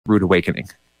Rude Awakening.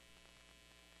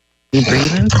 You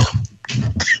breathing?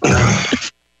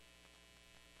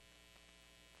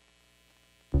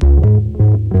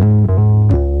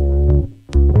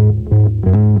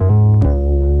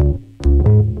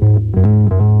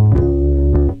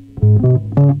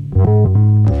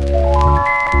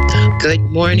 Good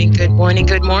morning, good morning,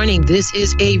 good morning. This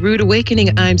is A Rude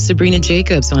Awakening. I'm Sabrina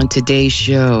Jacobs. On today's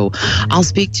show, I'll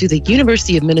speak to the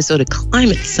University of Minnesota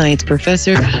climate science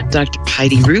professor, Dr.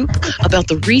 Heidi Roop, about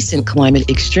the recent climate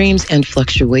extremes and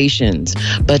fluctuations.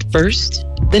 But first,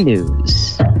 the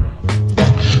news.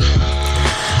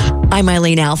 I'm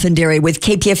Eileen Alfandary with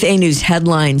KPFA News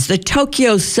headlines. The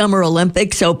Tokyo Summer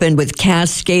Olympics opened with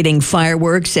cascading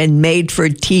fireworks and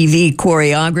made-for-TV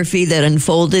choreography that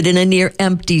unfolded in a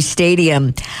near-empty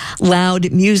stadium.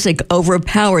 Loud music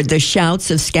overpowered the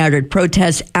shouts of scattered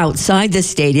protests outside the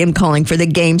stadium calling for the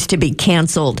games to be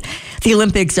canceled. The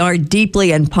Olympics are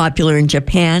deeply unpopular in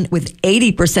Japan, with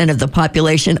 80% of the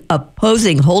population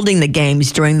opposing holding the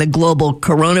games during the global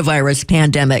coronavirus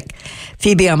pandemic.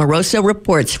 Phoebe Amoroso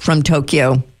reports from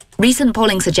Tokyo. Recent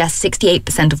polling suggests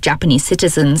 68% of Japanese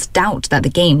citizens doubt that the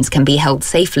games can be held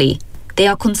safely. They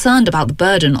are concerned about the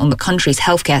burden on the country's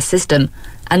healthcare system,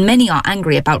 and many are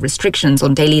angry about restrictions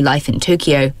on daily life in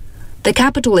Tokyo. The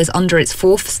capital is under its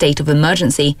fourth state of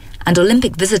emergency, and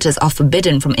Olympic visitors are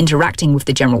forbidden from interacting with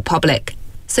the general public.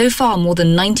 So far, more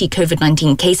than 90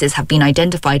 COVID-19 cases have been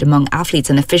identified among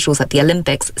athletes and officials at the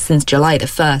Olympics since July the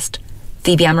 1st.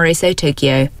 Phoebe Amoroso,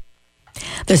 Tokyo.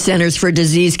 The Centers for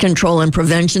Disease Control and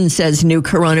Prevention says new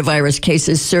coronavirus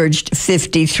cases surged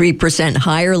 53%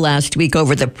 higher last week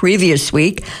over the previous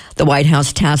week. The White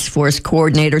House Task Force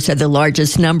coordinator said the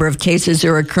largest number of cases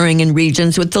are occurring in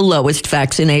regions with the lowest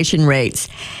vaccination rates.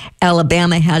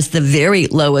 Alabama has the very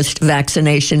lowest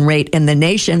vaccination rate in the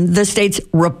nation. The state's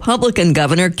Republican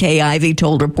governor, Kay Ivey,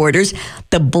 told reporters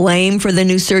the blame for the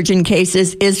new surge in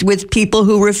cases is with people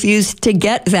who refuse to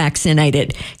get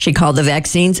vaccinated. She called the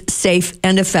vaccines safe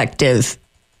and effective.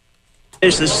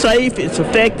 It's safe, it's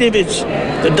effective,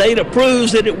 the data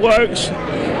proves that it works.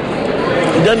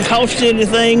 It doesn't cost you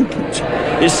anything.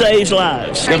 It saves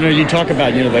lives. Governor, you talk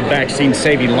about, the vaccine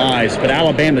saving lives, but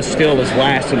Alabama still is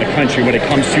last in the country when it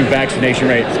comes to vaccination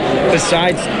rates.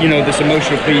 Besides, this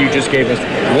emotional plea you just gave us,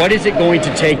 what is it going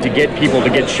to take to get people to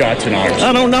get shots in arms?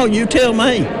 I don't know. You tell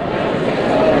me.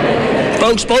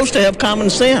 Folks supposed to have common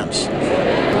sense.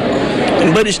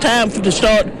 But it's time to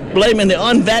start blaming the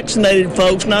unvaccinated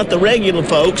folks, not the regular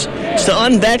folks. It's the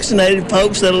unvaccinated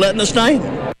folks that are letting us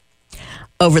down.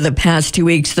 Over the past 2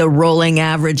 weeks, the rolling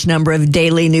average number of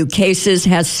daily new cases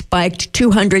has spiked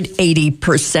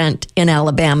 280% in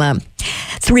Alabama.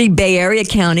 3 Bay Area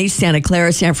counties, Santa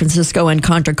Clara, San Francisco, and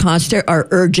Contra Costa, are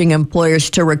urging employers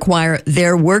to require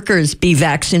their workers be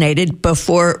vaccinated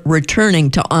before returning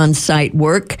to on-site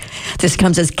work. This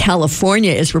comes as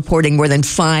California is reporting more than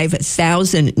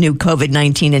 5,000 new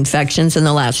COVID-19 infections in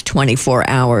the last 24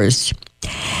 hours.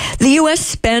 The U.S.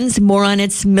 spends more on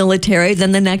its military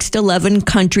than the next 11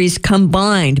 countries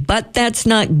combined, but that's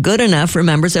not good enough for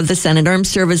members of the Senate Armed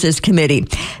Services Committee.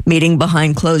 Meeting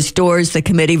behind closed doors, the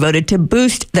committee voted to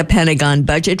boost the Pentagon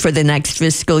budget for the next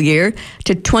fiscal year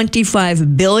to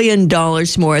 $25 billion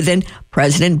more than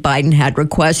President Biden had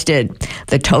requested.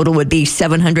 The total would be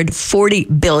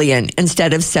 $740 billion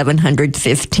instead of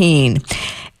 $715.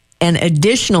 An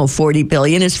additional $40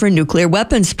 billion is for nuclear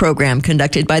weapons program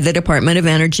conducted by the Department of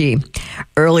Energy.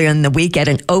 Earlier in the week at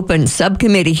an open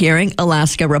subcommittee hearing,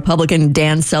 Alaska Republican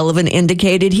Dan Sullivan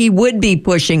indicated he would be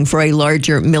pushing for a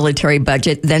larger military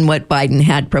budget than what Biden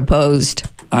had proposed.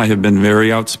 I have been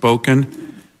very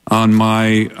outspoken on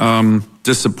my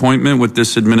disappointment with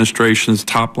this administration's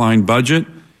top-line budget.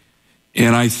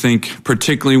 And I think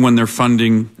particularly when they're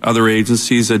funding other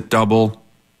agencies at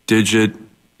double-digit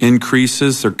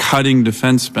increases, they're cutting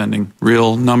defense spending,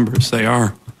 real numbers they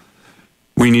are.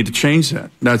 We need to change that.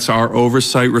 That's our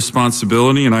oversight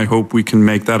responsibility, and I hope we can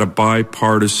make that a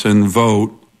bipartisan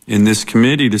vote in this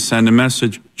committee to send a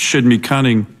message. Shouldn't be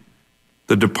cutting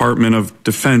the Department of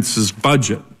Defense's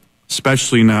budget,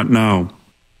 especially not now.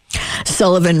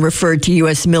 Sullivan referred to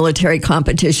U.S. military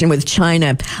competition with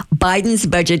China. Biden's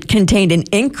budget contained an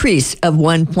increase of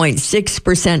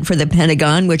 1.6% for the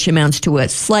Pentagon, which amounts to a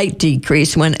slight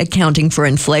decrease when accounting for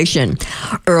inflation.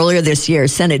 Earlier this year,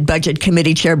 Senate Budget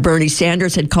Committee Chair Bernie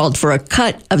Sanders had called for a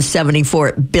cut of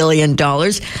 $74 billion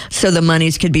so the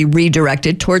monies could be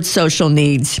redirected towards social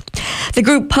needs. The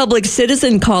group Public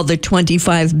Citizen called the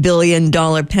 $25 billion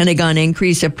Pentagon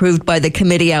increase approved by the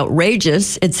committee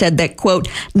outrageous. It said that, quote,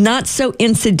 not so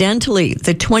incidentally,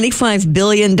 the $25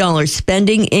 billion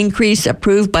spending increase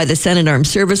approved by the Senate Armed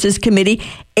Services Committee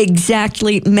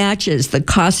exactly matches the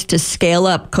cost to scale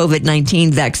up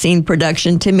COVID-19 vaccine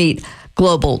production to meet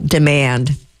global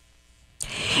demand.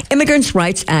 Immigrants'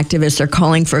 rights activists are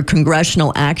calling for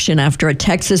congressional action after a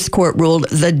Texas court ruled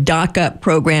the DACA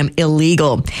program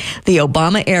illegal. The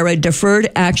Obama-era Deferred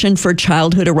Action for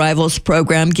Childhood Arrivals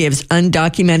program gives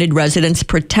undocumented residents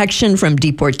protection from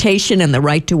deportation and the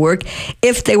right to work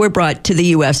if they were brought to the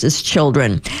U.S. as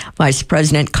children. Vice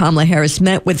President Kamala Harris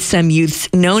met with some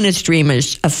youths known as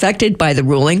Dreamers affected by the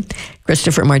ruling.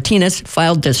 Christopher Martinez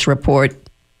filed this report.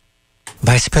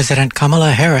 Vice President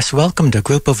Kamala Harris welcomed a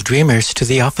group of Dreamers to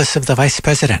the office of the Vice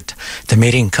President. The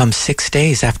meeting comes 6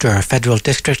 days after a federal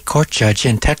district court judge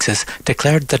in Texas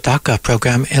declared the DACA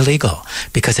program illegal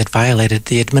because it violated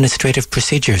the Administrative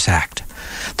Procedures Act.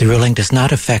 The ruling does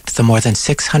not affect the more than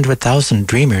 600,000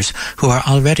 Dreamers who are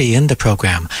already in the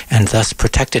program and thus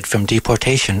protected from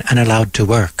deportation and allowed to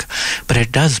work. But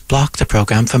it does block the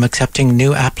program from accepting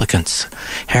new applicants.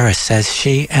 Harris says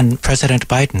she and President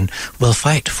Biden will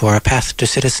fight for a path to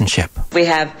citizenship. We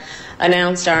have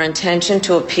announced our intention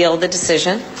to appeal the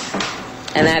decision,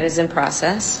 and that is in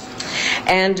process.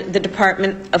 And the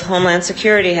Department of Homeland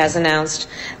Security has announced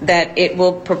that it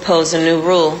will propose a new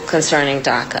rule concerning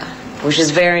DACA, which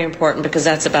is very important because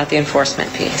that's about the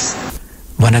enforcement piece.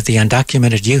 One of the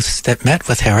undocumented youths that met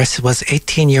with Harris was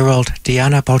 18-year-old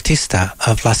Diana Bautista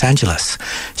of Los Angeles.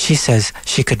 She says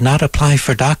she could not apply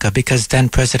for DACA because then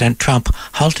President Trump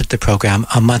halted the program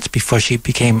a month before she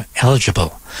became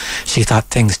eligible. She thought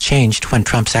things changed when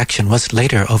Trump's action was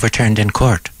later overturned in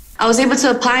court. I was able to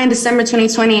apply in December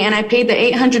 2020, and I paid the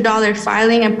 $800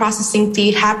 filing and processing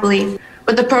fee happily.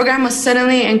 But the program was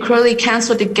suddenly and cruelly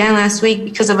canceled again last week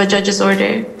because of a judge's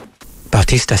order.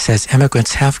 Bautista says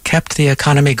immigrants have kept the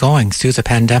economy going through the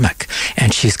pandemic,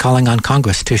 and she's calling on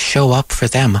Congress to show up for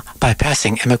them by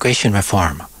passing immigration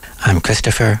reform. I'm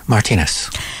Christopher Martinez.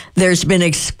 There's been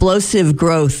explosive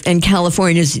growth in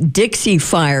California's Dixie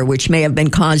Fire, which may have been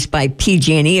caused by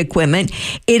PG&E equipment.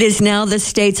 It is now the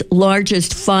state's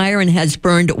largest fire and has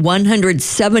burned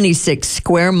 176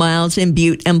 square miles in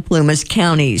Butte and Plumas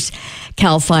counties.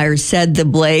 CAL FIRE said the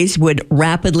blaze would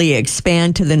rapidly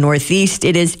expand to the northeast.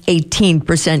 It is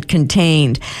 18%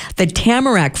 contained. The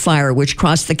Tamarack Fire, which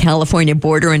crossed the California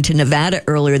border into Nevada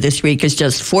earlier this week, is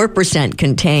just 4%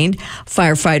 contained.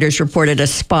 Firefighters reported a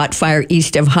spot fire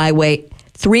east of Highway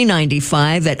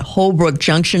 395 at Holbrook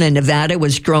Junction in Nevada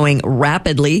was growing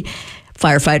rapidly.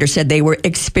 Firefighters said they were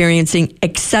experiencing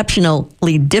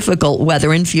exceptionally difficult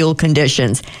weather and fuel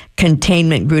conditions.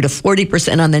 Containment grew to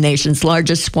 40% on the nation's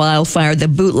largest wildfire, the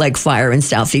Bootleg Fire in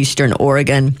southeastern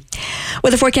Oregon.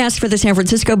 With a forecast for the San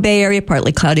Francisco Bay Area,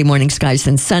 partly cloudy morning skies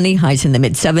and sunny, highs in the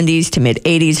mid-70s to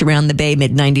mid-80s around the Bay,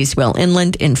 mid-90s well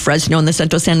inland. In Fresno in the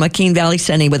central San Joaquin Valley,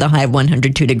 sunny with a high of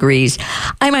 102 degrees.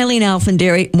 I'm Eileen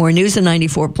Alfandary. More news at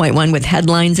 94.1 with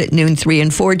headlines at noon, 3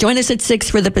 and 4. Join us at 6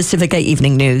 for the Pacifica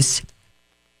Evening News.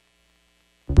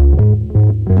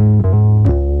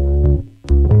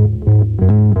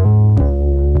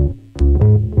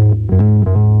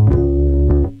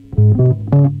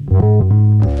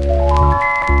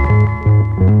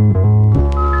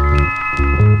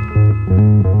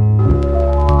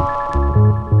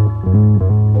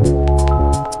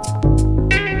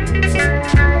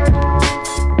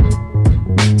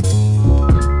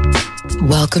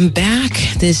 Welcome back.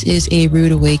 This is a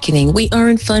rude awakening. We are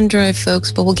in Fun Drive,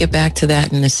 folks, but we'll get back to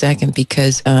that in a second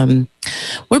because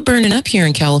we're burning up here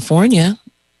in California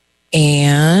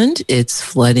and it's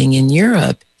flooding in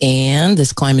Europe. And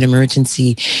this climate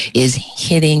emergency is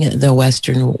hitting the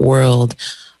Western world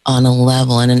on a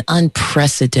level, and an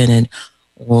unprecedented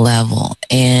level.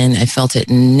 And I felt it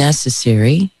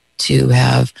necessary to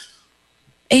have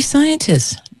a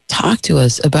scientist talk to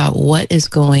us about what is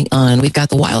going on. We've got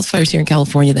the wildfires here in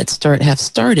California that have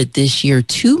started this year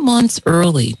 2 months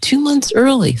early. 2 months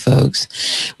early,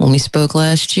 folks. When we spoke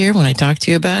last year, when I talked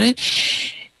to you about it,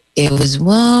 it was,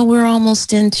 well, we're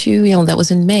almost into, that was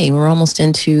in May. We're almost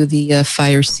into the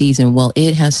fire season. Well,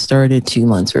 it has started 2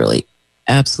 months early.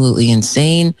 Absolutely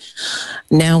insane.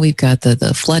 Now we've got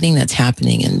the flooding that's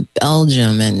happening in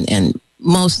Belgium and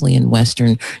mostly in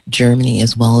Western Germany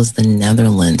as well as the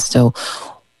Netherlands. So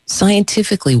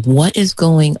scientifically, what is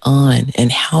going on and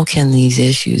how can these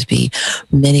issues be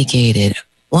mitigated?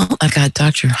 Well, I've got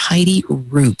Dr. Heidi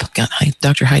Roop.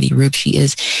 Dr. Heidi Roop. She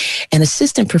is an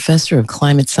assistant professor of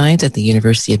climate science at the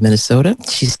University of Minnesota.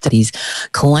 She studies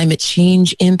climate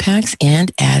change impacts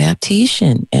and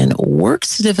adaptation and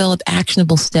works to develop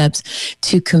actionable steps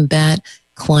to combat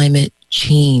climate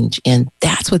change. And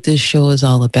that's what this show is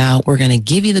all about. We're going to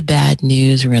give you the bad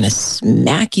news. We're going to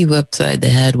smack you upside the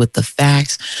head with the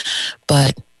facts,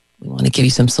 but we want to give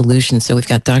you some solutions. So we've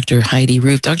got Dr. Heidi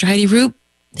Roop. Dr. Heidi Roop,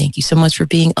 thank you so much for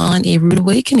being on A Rude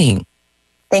Awakening.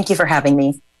 Thank you for having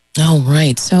me. All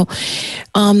right. So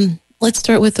let's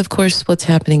start with, of course, what's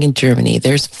happening in Germany.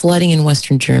 There's flooding in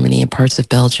Western Germany and parts of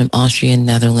Belgium, Austria, and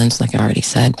Netherlands, like I already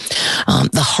said.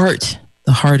 The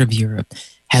heart of Europe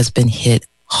has been hit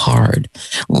hard.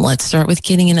 Let's start with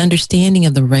getting an understanding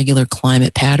of the regular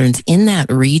climate patterns in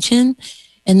that region.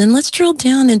 And then let's drill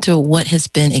down into what has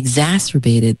been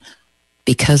exacerbated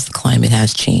because the climate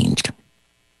has changed.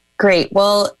 Great.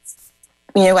 Well,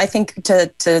 I think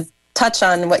to touch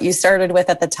on what you started with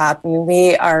at the top,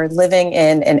 we are living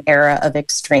in an era of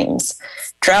extremes.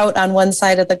 Drought on one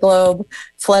side of the globe,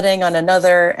 flooding on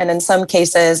another, and in some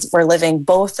cases, we're living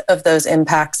both of those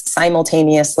impacts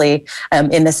simultaneously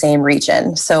in the same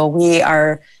region. So we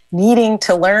are needing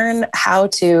to learn how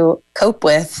to cope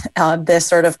with this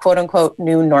sort of quote unquote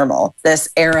new normal, this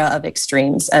era of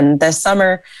extremes. And this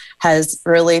summer has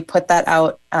really put that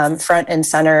out front and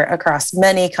center across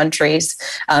many countries,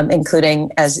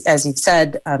 including, as you've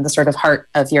said, the sort of heart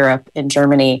of Europe in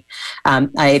Germany.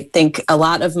 I think a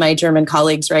lot of my German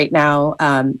colleagues right now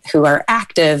who are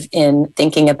active in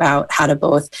thinking about how to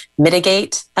both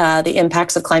mitigate the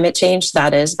impacts of climate change,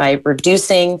 that is by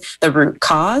reducing the root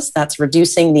cause, that's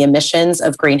reducing the emissions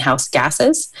of greenhouse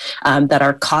gases that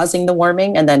are causing the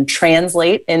warming and then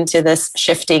translate into this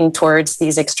shifting towards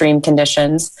these extreme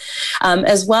conditions,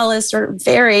 as well as sort of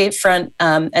very front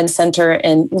and center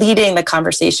in leading the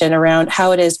conversation around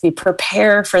how it is we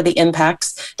prepare for the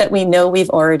impacts that we know we've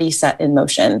already set in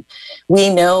motion. We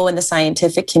know in the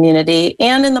scientific community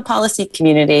and in the policy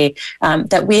community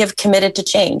that we have committed to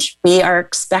change. We are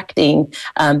expecting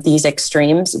these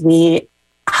extremes. We,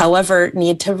 however,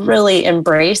 need to really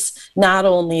embrace not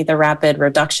only the rapid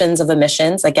reductions of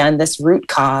emissions, again, this root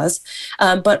cause,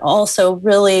 but also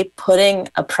really putting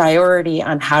a priority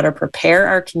on how to prepare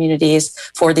our communities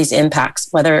for these impacts,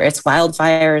 whether it's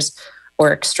wildfires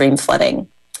or extreme flooding.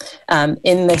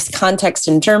 In this context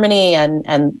in Germany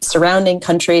and surrounding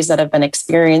countries that have been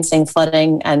experiencing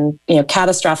flooding and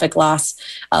catastrophic loss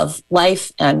of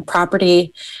life and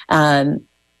property,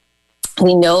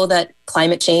 we know that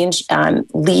climate change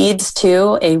leads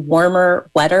to a warmer,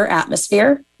 wetter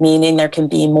atmosphere, meaning there can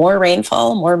be more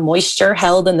rainfall, more moisture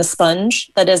held in the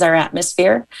sponge that is our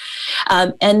atmosphere.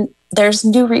 And there's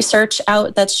new research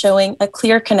out that's showing a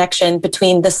clear connection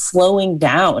between the slowing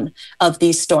down of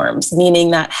these storms,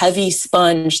 meaning that heavy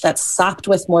sponge that's sopped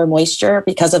with more moisture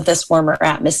because of this warmer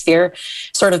atmosphere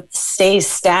sort of stays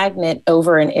stagnant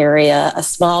over an area, a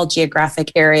small geographic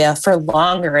area, for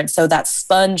longer. And so that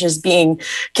sponge is being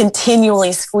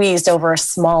continually squeezed over a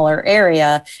smaller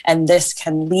area. And this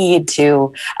can lead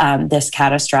to this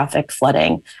catastrophic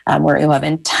flooding where you have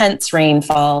intense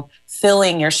rainfall,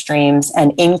 filling your streams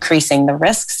and increasing the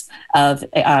risks of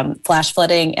flash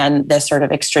flooding and this sort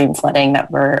of extreme flooding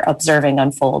that we're observing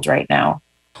unfold right now.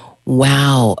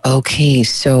 Wow. Okay.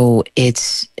 So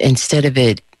it's, instead of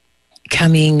it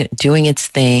coming, doing its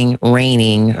thing,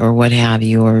 raining or what have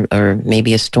you, or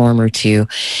maybe a storm or two,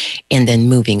 and then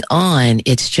moving on,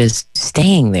 it's just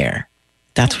staying there.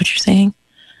 That's what you're saying?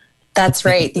 That's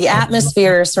right. The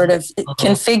atmosphere is sort of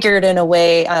configured in a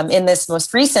way in this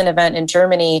most recent event in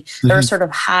Germany. There were sort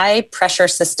of high pressure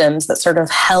systems that sort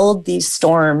of held these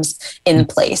storms in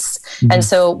place. And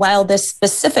so while this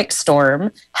specific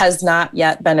storm has not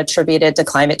yet been attributed to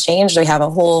climate change, we have a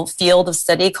whole field of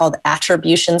study called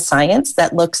attribution science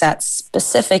that looks at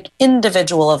specific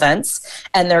individual events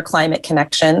and their climate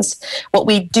connections. What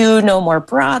we do know more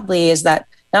broadly is that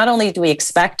not only do we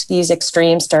expect these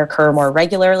extremes to occur more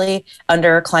regularly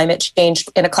under climate change,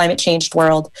 in a climate changed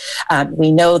world,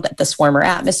 we know that this warmer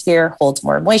atmosphere holds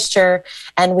more moisture,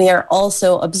 and we are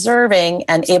also observing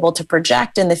and able to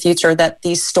project in the future that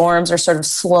these storms are sort of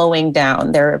slowing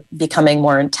down. They're becoming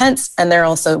more intense, and they're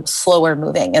also slower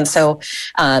moving. And so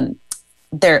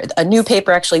a new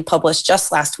paper actually published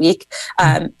just last week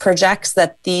projects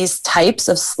that these types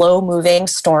of slow-moving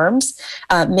storms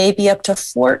may be up to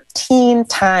 14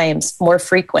 times more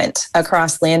frequent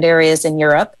across land areas in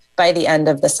Europe by the end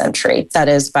of the century, that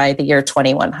is by the year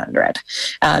 2100.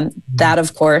 That,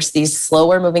 of course, these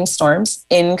slower moving storms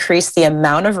increase the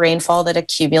amount of rainfall that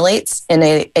accumulates in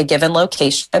a given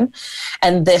location,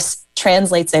 and this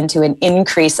translates into an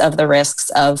increase of the risks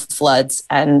of floods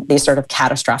and these sort of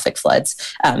catastrophic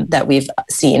floods that we've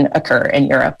seen occur in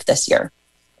Europe this year.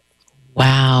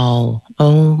 Wow.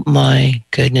 Oh my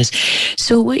goodness.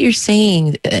 So what you're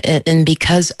saying, and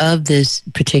because of this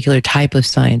particular type of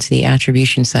science, the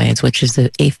attribution science, which is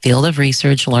a field of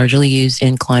research largely used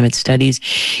in climate studies,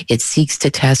 it seeks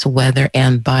to test whether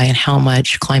and by and how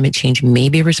much climate change may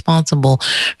be responsible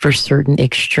for certain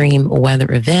extreme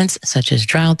weather events, such as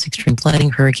droughts, extreme flooding,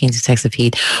 hurricanes, excessive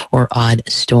heat, or odd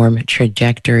storm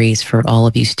trajectories. For all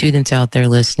of you students out there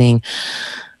listening,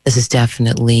 this is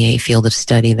definitely a field of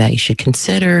study that you should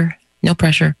consider. No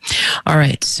pressure. All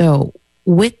right. So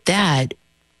with that,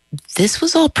 this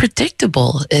was all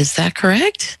predictable. Is that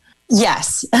correct?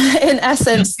 Yes. In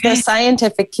essence, the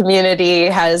scientific community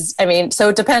has,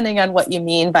 so depending on what you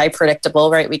mean by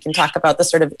predictable, right, we can talk about the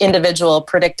sort of individual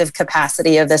predictive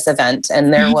capacity of this event.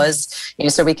 And there was,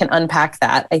 so we can unpack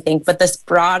that, I think. But this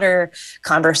broader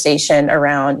conversation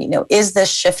around, is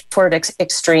this shift toward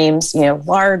extremes,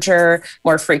 larger,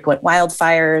 more frequent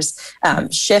wildfires,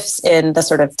 shifts in the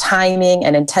sort of timing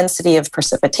and intensity of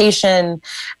precipitation,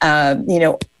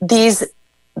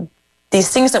 these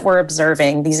things that we're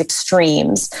observing, these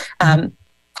extremes,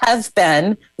 have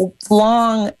been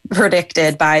long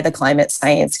predicted by the climate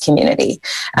science community.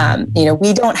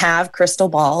 We don't have crystal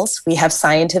balls. We have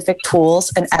scientific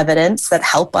tools and evidence that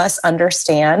help us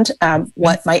understand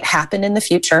what might happen in the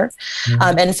future.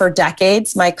 And for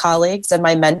decades, my colleagues and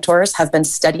my mentors have been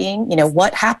studying,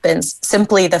 what happens,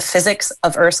 simply the physics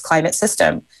of Earth's climate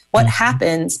system. What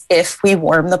happens if we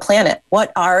warm the planet?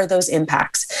 What are those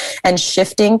impacts? And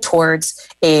shifting towards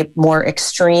a more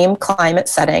extreme climate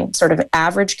setting, sort of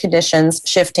average conditions,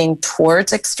 shifting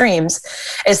towards extremes,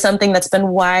 is something that's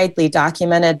been widely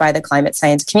documented by the climate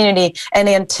science community and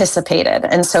anticipated.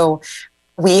 And so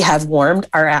we have warmed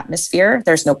our atmosphere.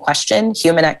 There's no question.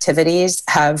 Human activities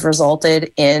have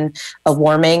resulted in a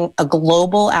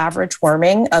global average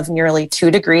warming of nearly 2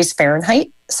 degrees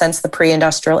Fahrenheit since the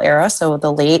pre-industrial era, so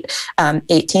the late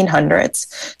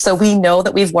 1800s. So we know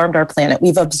that we've warmed our planet.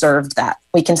 We've observed that.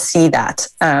 We can see that.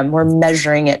 We're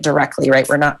measuring it directly, right?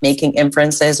 We're not making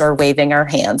inferences or waving our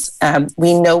hands.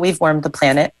 We know we've warmed the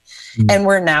planet. And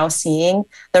we're now seeing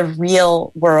the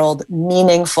real world,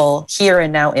 meaningful here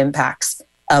and now impacts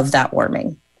of that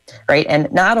warming, right? And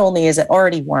not only is it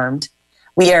already warmed,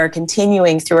 we are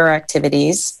continuing through our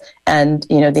activities and,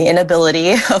 the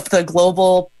inability of the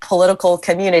global political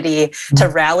community to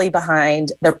rally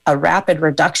behind a rapid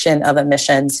reduction of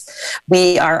emissions.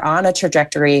 We are on a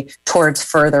trajectory towards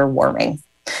further warming.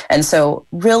 And so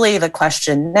really the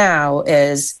question now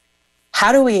is,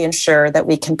 how do we ensure that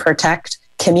we can protect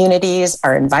communities,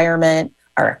 our environment,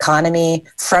 our economy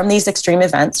from these extreme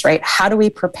events, right? How do we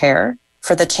prepare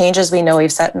for the changes we know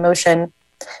we've set in motion?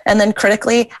 And then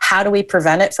critically, how do we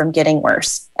prevent it from getting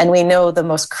worse? And we know the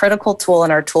most critical tool in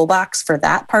our toolbox for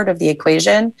that part of the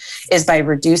equation is by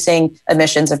reducing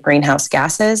emissions of greenhouse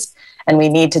gases. And we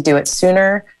need to do it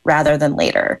sooner rather than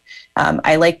later.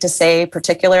 I like to say,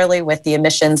 particularly with the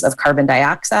emissions of carbon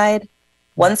dioxide,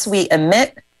 once we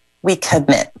emit, we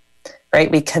commit, right?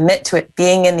 We commit to it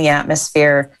being in the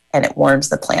atmosphere and it warms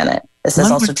the planet. This is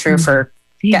also true for,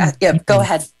 go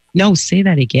ahead. No, say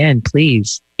that again,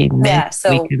 please. We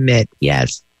commit.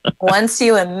 Yes. Once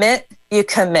you emit, you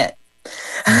commit.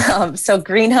 So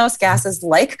greenhouse gases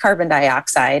like carbon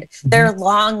dioxide, they're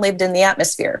long lived in the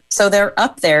atmosphere. So they're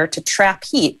up there to trap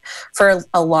heat for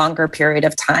a longer period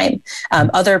of time.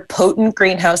 Other potent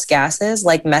greenhouse gases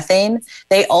like methane,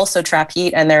 they also trap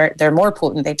heat and they're more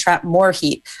potent. They trap more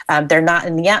heat. They're not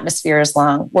in the atmosphere as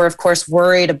long. We're of course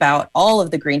worried about all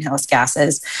of the greenhouse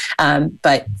gases.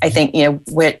 But I think, you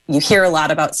hear a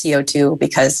lot about CO2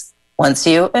 because once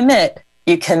you emit,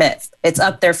 you commit. It's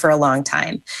up there for a long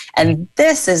time. And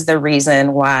this is the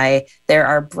reason why there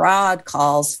are broad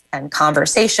calls and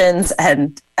conversations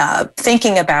and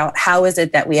thinking about how is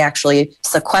it that we actually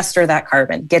sequester that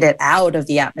carbon, get it out of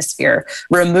the atmosphere,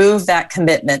 remove that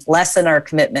commitment, lessen our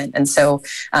commitment. And so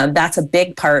that's a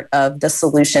big part of the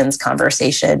solutions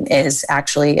conversation is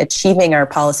actually achieving our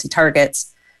policy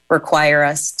targets require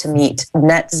us to meet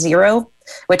net zero,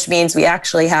 which means we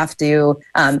actually have to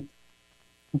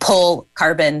pull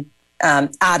carbon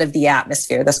out of the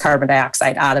atmosphere, this carbon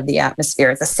dioxide out of the atmosphere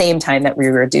at the same time that we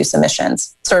reduce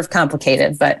emissions. Sort of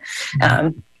complicated, but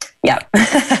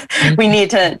we need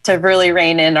to really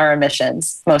rein in our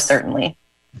emissions, most certainly.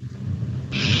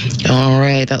 All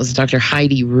right. That was Dr.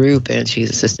 Heidi Roop, and she's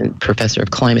Assistant Professor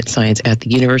of Climate Science at the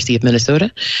University of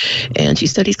Minnesota. And she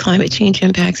studies climate change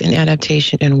impacts and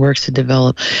adaptation and works to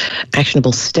develop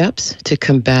actionable steps to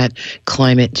combat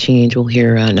climate change. We'll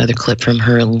hear another clip from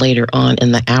her later on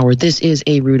in the hour. This is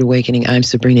A Rude Awakening. I'm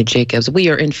Sabrina Jacobs. We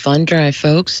are in Fund Drive,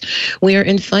 folks. We are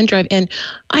in Fund Drive, and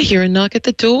I hear a knock at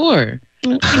the door.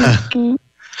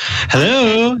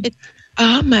 Hello.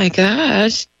 Oh my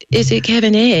gosh. Is it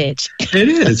Kevin Edge? It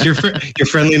is. Your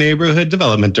friendly neighborhood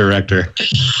development director.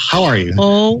 How are you?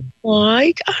 Oh,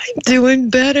 Mike, I'm doing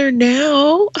better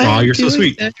now. Oh, you're so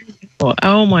sweet. Better.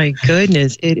 Oh my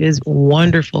goodness. It is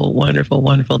wonderful, wonderful,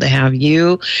 wonderful to have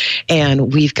you.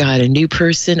 And we've got a new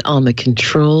person on the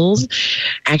controls,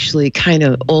 actually kind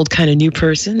of old, kind of new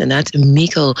person. And that's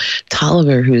Miko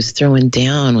Tolliver, who's throwing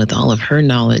down with all of her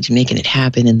knowledge, making it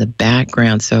happen in the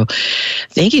background. So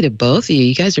thank you to both of you.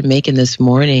 You guys are making this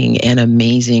morning an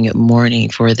amazing morning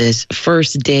for this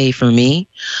first day for me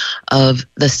of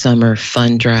the summer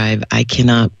fun drive. I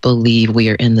cannot believe we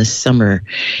are in the summer.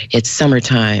 It's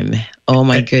summertime. Oh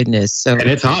my goodness. So and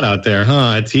it's hot out there,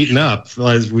 huh? It's heating up.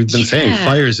 As we've been saying,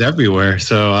 fires everywhere.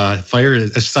 So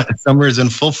summer is in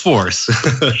full force.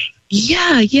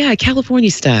 Yeah,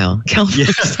 California style.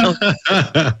 Style.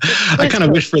 I kind of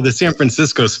wish for the San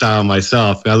Francisco style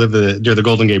myself. I live near the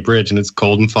Golden Gate Bridge, and it's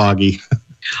cold and foggy.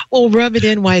 Well, rub it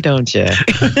in, why don't you?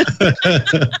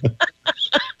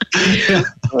 Yeah.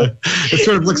 It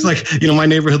sort of looks like, my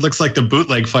neighborhood looks like the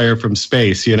bootleg fire from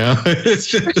space,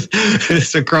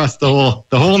 It's across the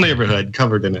whole neighborhood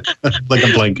covered in it like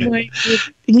a blanket.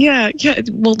 Yeah.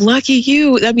 Well, lucky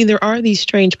you. I mean, there are these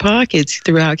strange pockets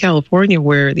throughout California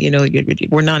where,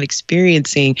 we're not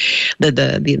experiencing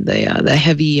the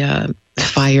heavy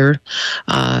fire.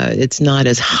 It's not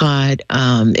as hot.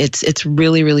 It's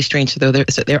really, really strange. So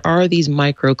there are these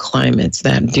microclimates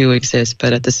that do exist,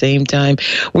 but at the same time,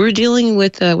 we're dealing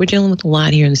with a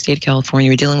lot here in the state of California.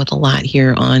 We're dealing with a lot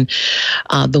here on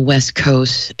the West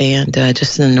Coast and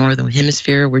just in the Northern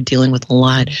Hemisphere. We're dealing with a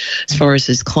lot as far as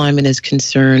this climate is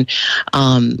concerned.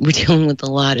 We're dealing with a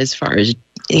lot as far as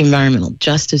environmental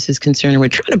justice is concerned. And we're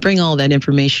trying to bring all that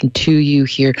information to you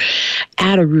here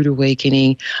at A Rude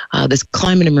Awakening, this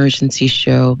climate emergency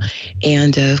show.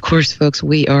 And of course, folks,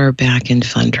 we are back in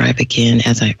Fun Drive again,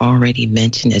 as I already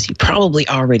mentioned, as you probably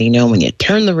already know when you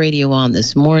turn the radio on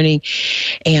this morning.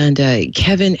 And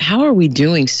Kevin, how are we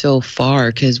doing so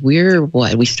far? Because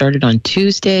we started on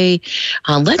Tuesday.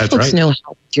 Let folks know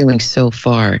how we're doing so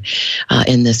far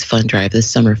in this Fun Drive, this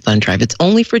summer Fun Drive. It's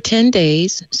only for 10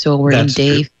 days, so we're in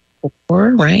day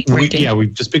 4, right?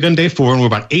 We've just begun day 4, and we're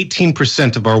about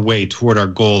 18% of our way toward our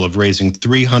goal of raising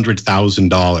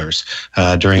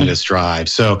 $300,000 during this drive.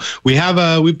 So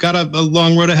we've got a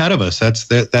long road ahead of us.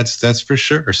 That's for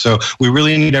sure. So we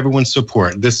really need everyone's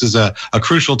support. This is a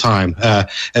crucial time,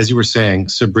 as you were saying,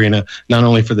 Sabrina, not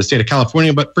only for the state of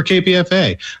California but for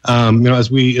KPFA.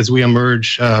 As we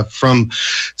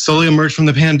slowly emerge from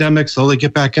the pandemic, slowly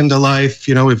get back into life.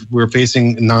 We're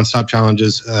facing nonstop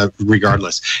challenges,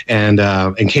 regardless. And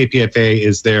KPFA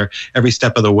is there every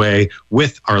step of the way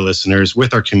with our listeners,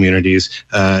 with our communities,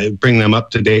 bring them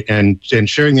up to date and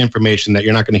sharing the information that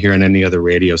you're not going to hear on any other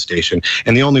radio station.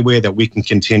 And the only way that we can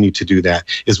continue to do that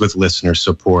is with listener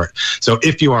support. So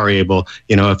if you are able,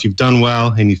 if you've done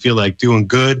well and you feel like doing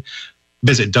good,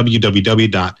 visit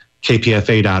www.kpfa.org,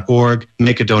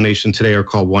 make a donation today or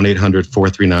call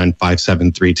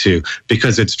 1-800-439-5732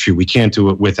 because it's true. We can't do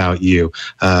it without you.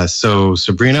 So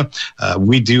Sabrina,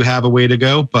 we do have a way to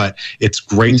go, but it's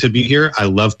great to be here. I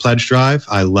love Pledge Drive.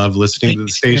 I love listening to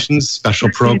the stations,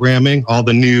 special programming, all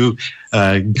the new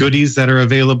goodies that are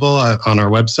available on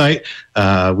our website.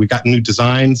 We got new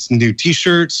designs, new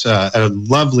T-shirts, a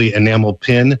lovely enamel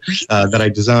pin that I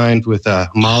designed with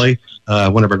Molly,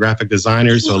 one of our graphic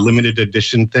designers, so a limited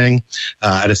edition thing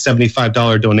at a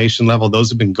 $75 donation level. Those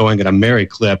have been going at a merry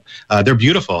clip. They're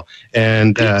beautiful.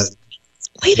 And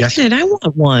wait a minute, I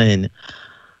want one.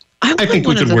 I think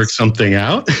we could work something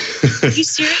out. Are you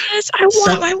serious? I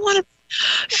want a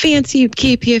fancy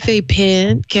KPFA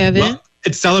pin, Kevin. Well,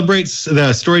 it celebrates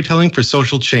the storytelling for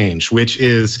social change, which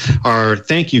is our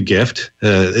thank you gift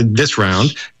this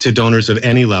round to donors of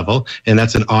any level. And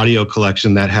that's an audio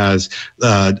collection that has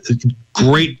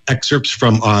great excerpts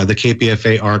from the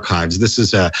KPFA archives. This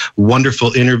is a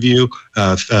wonderful interview,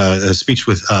 a speech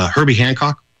with Herbie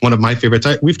Hancock, one of my favorites.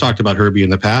 We've talked about Herbie in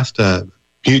the past.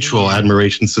 Mutual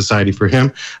admiration society for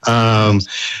him. Bobby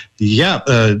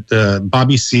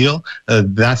Seale,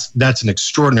 that's an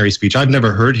extraordinary speech. I've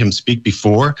never heard him speak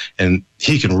before, and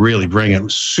he can really bring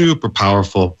it. Super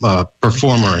powerful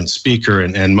performer and speaker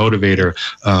and motivator.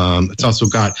 It's also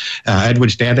got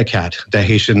Edwidge Dandakat, the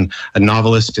Haitian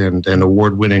novelist and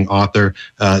award-winning author.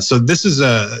 So this is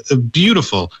a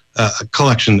beautiful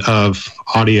collection of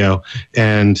audio,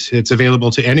 and it's available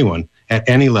to anyone at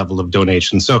any level of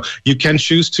donation. So you can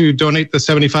choose to donate the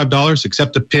 $75,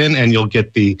 accept a pin, and you'll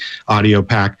get the audio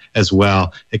pack as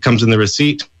well. It comes in the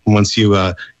receipt. Once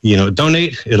you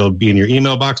donate, it'll be in your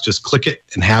email box. Just click it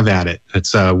and have at it.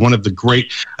 It's one of the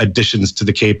great additions to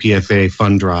the KPFA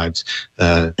fund drives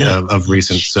of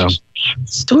recent. So,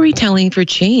 Storytelling for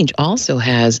Change also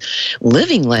has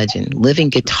living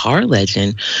guitar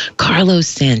legend, Carlos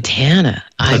Santana.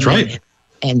 That's right.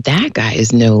 And that guy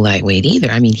is no lightweight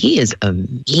either. I mean, he is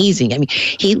amazing. I mean,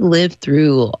 he lived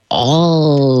through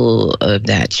all of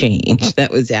that change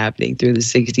that was happening through the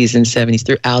 60s and 70s,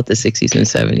 throughout the 60s and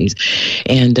 70s,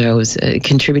 and was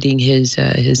contributing his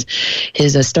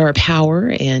star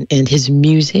power and his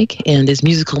music and his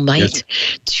musical might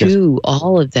to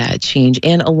all of that change.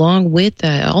 And along with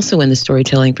that, also in the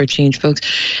Storytelling for Change, folks,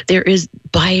 there is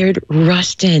Bayard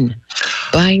Rustin.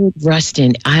 I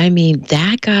mean,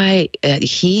 that guy,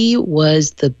 he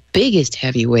was the biggest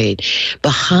heavyweight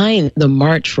behind the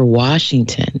March for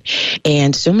Washington.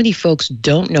 And so many folks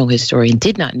don't know his story and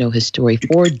did not know his story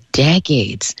for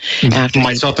decades.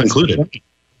 Myself included.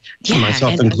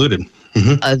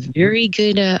 Mm-hmm. A very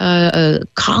good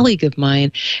colleague of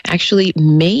mine actually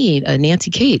made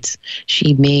Nancy Cates.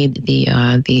 She made the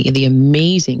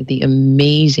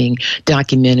amazing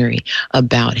documentary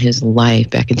about his life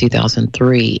back in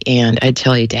 2003. And I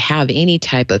tell you, to have any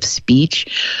type of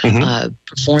speech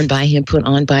performed by him, put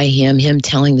on by him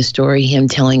telling the story, him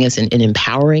telling us and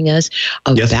empowering us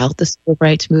about the civil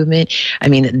rights movement. I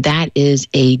mean, that is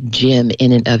a gem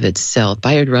in and of itself.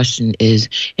 Bayard Rustin is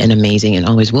an amazing and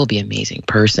always will be amazing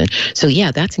person. So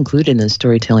yeah, that's included in the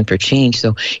Storytelling for Change.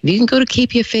 So if you can go to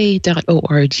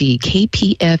kpfa.org,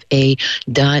 kpfa.org,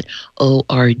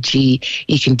 you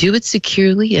can do it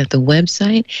securely at the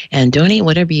website and donate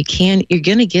whatever you can. You're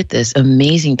going to get this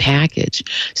amazing package,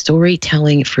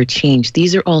 Storytelling for Change.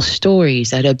 These are all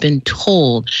stories that have been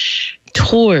told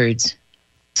towards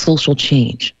social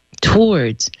change,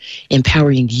 towards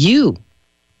empowering you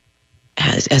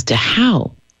as to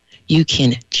how you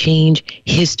can change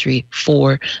history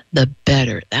for the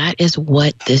better. That is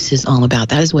what this is all about.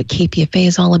 That is what KPFA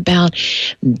is all about.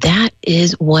 That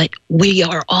is what we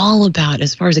are all about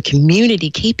as far as a community.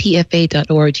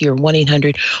 KPFA.org or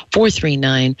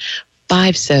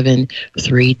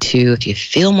 1-800-439-5732. If you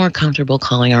feel more comfortable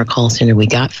calling our call center, we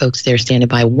got folks there standing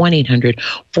by.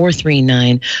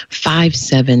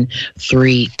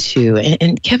 1-800-439-5732.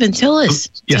 And Kevin, tell us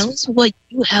what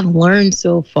you have learned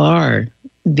so far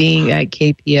being at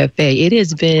KPFA. It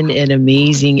has been an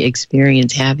amazing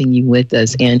experience having you with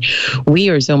us, and we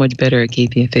are so much better at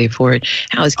KPFA for it.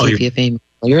 How is KPFA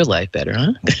your life better,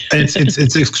 huh?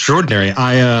 It's extraordinary.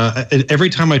 Every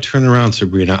time I turn around,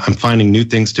 Sabrina, I'm finding new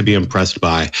things to be impressed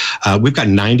by. We've got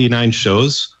 99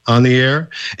 shows on the air,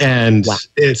 and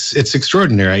it's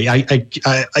extraordinary. I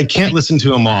can't listen to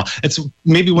them all. It's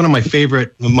maybe one of my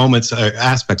favorite moments,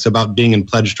 aspects about being in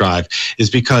Pledge Drive, is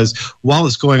because while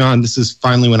it's going on, this is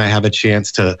finally when I have a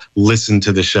chance to listen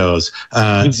to the shows.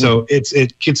 So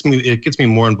it gets me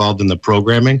more involved in the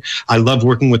programming. I love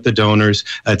working with the donors.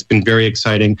 It's been very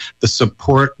exciting. The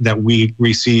support that we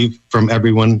receive from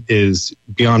everyone is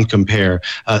beyond compare.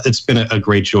 It's been a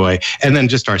great joy. And then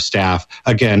just our staff.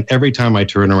 Again, every time I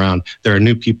turn around, there are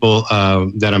new people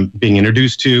that I'm being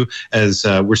introduced to, as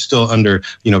we're still under,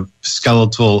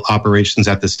 skeletal operations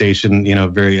at the station,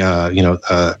 very,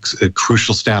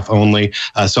 crucial staff only.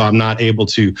 So I'm not able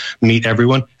to meet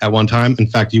everyone at one time. In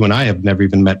fact, you and I have never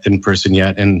even met in person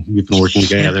yet, and we've been working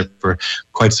together for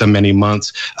quite so many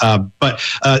months.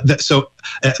 So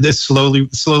this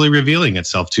slowly revealing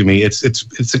itself to me. It's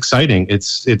exciting.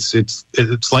 It's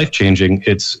life-changing.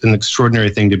 It's an extraordinary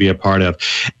thing to be a part of.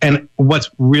 And what's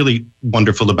really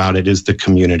wonderful about it is the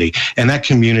community. And that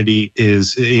community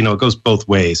is, it goes both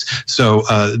ways. So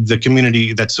the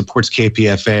community that supports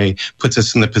KPFA puts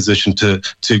us in the position to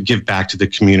give back to the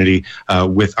community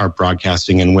with our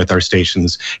broadcasting and with our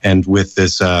stations and with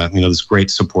this, this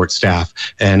great support staff.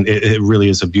 And it really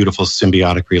is a beautiful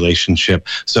symbiotic relationship.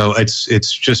 So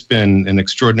it's just been an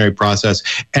extraordinary process,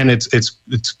 and it's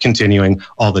continuing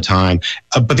all the time.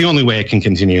 But the only way it can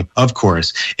continue, of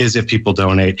course, is if people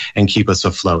donate and keep us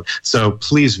afloat. So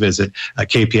please visit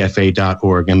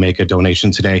kpfa.org and make a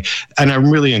donation today. And I'm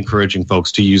really encouraging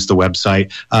folks to use the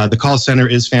website. The call center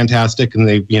is fantastic, and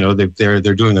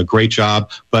they're doing a great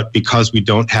job. But because we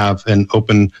don't have an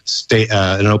open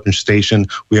station,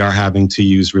 we are having to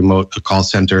use remote call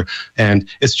center, and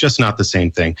it's just not the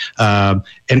same thing. And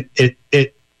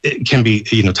it can be,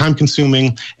 time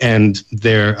consuming, and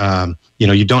they're,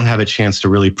 you don't have a chance to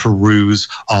really peruse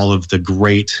all of the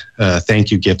great thank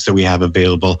you gifts that we have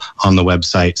available on the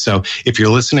website. So if you're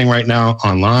listening right now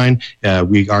online,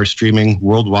 we are streaming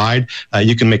worldwide.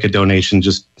 You can make a donation.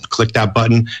 Just click that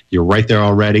button. You're right there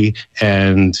already,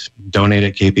 and donate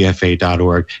at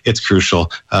kpfa.org. It's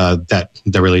crucial that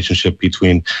the relationship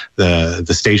between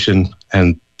the station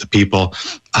and the people.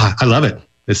 I love it.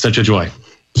 It's such a joy.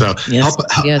 So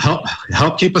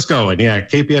help keep us going. Yeah,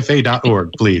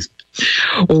 kpfa.org, please.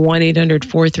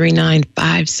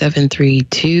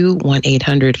 1-800-439-5732,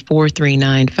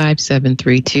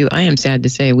 1-800-439-5732. I am sad to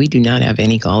say we do not have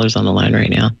any callers on the line right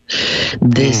now.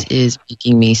 This is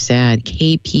making me sad.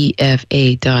 kpfa.org.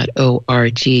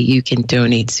 You can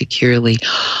donate securely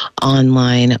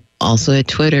online, also at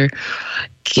Twitter.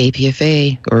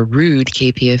 KPFA or Rude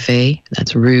KPFA.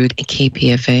 That's Rude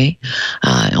KPFA.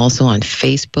 Also on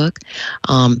Facebook.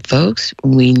 Folks,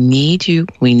 we need you.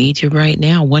 We need you right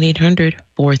now.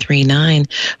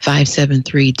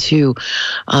 1-800-439-5732.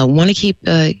 Want to keep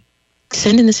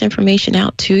sending this information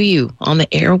out to you on the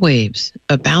airwaves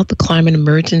about the climate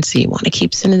emergency. Want to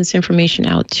keep sending this information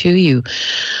out to you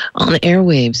on the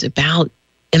airwaves about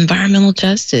environmental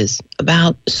justice,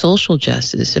 about social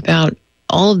justice, about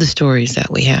all of the stories that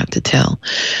we have to tell.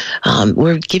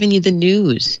 We're giving you the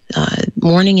news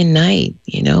morning and night,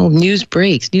 news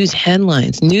breaks, news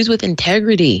headlines, news with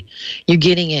integrity. You're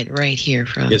getting it right here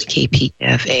from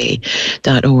kpfa.org.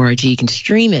 You can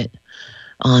stream it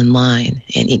online,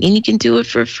 and you can do it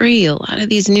for free. A lot of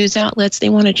these news outlets, they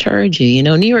want to charge you.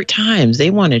 New York Times, they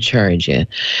want to charge you,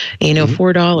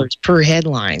 $4 per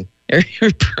headline. Or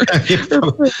per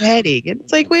heading.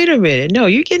 It's like, wait a minute. No,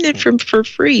 you're getting it for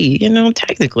free.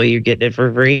 Technically you're getting it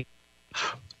for free.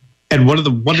 And one of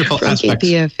the wonderful aspects.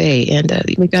 KPFA,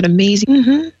 and we've got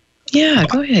amazing. Yeah,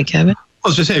 go ahead, Kevin. I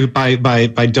was just saying, by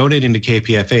donating to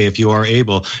KPFA, if you are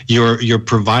able, you're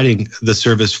providing the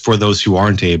service for those who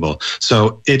aren't able.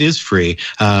 So it is free,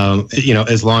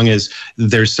 as long as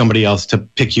there's somebody else to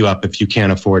pick you up if you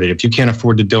can't afford it. If you can't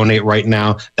afford to donate right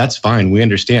now, that's fine. We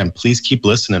understand. Please keep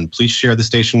listening. Please share the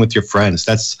station with your friends.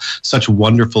 That's such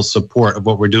wonderful support of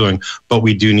what we're doing, but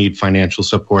we do need financial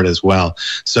support as well.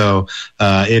 So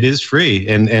it is free,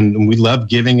 and we love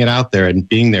giving it out there and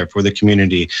being there for the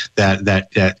community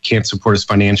that can't support us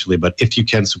financially. But if you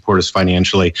can support us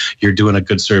financially, you're doing a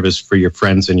good service for your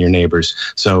friends and your neighbors.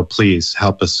 So please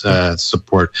help us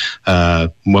support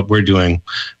what we're doing,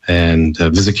 and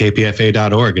visit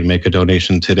kpfa.org and make a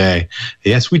donation today.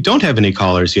 Yes, we don't have any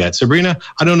callers yet. Sabrina,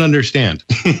 I don't understand.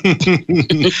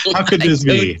 How could this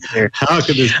be? How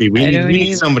could this be? We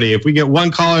need somebody. If we get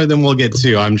one caller, then we'll get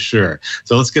two, I'm sure.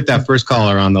 So let's get that first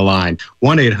caller on the line.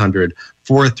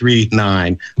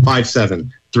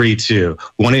 1-800-439-5732.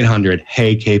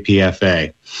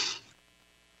 1-800-HEY-KPFA.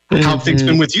 How have things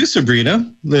been with you, Sabrina,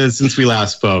 since we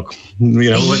last spoke?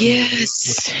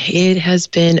 Yes, it has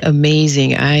been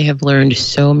amazing. I have learned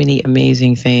so many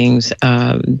amazing things.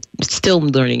 Still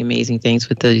learning amazing things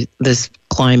with this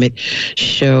climate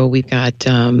show. We've got.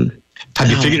 Have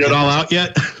you figured it all out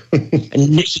yet?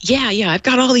 Yeah, I've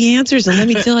got all the answers, and let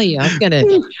me tell you, I'm gonna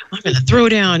throw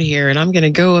down here, and I'm gonna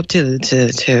go up to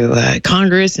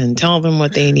Congress and tell them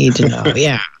what they need to know.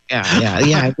 Yeah.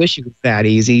 I wish it was that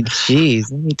easy. Jeez,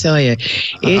 let me tell you, it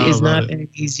is not that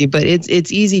easy, but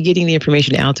it's easy getting the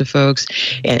information out to folks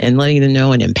and letting them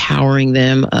know and empowering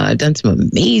them. I've done some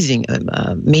amazing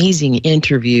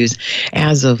interviews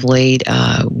as of late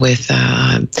with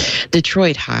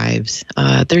Detroit hives.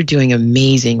 They're doing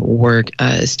amazing work,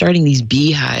 starting these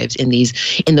beehives in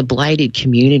the blighted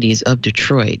communities of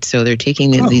Detroit. So they're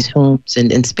taking these homes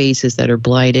and spaces that are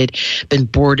blighted, been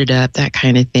boarded up, that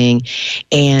kind of thing,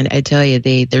 and I tell you,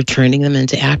 they're turning them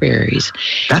into apiaries.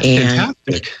 That's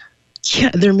fantastic.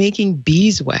 Yeah, they're making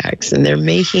beeswax, and they're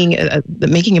making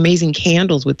amazing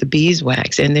candles with the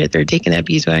beeswax, and they're taking that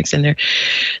beeswax and they're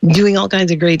doing all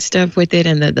kinds of great stuff with it,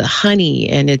 and the honey,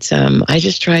 and it's I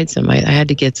just tried some. I had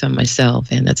to get some myself,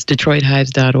 and that's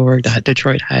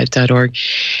DetroitHives.org,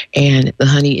 and the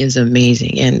honey is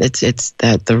amazing, and it's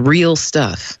the real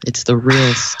stuff. It's the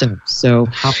real stuff. So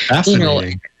how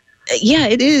fascinating. Yeah,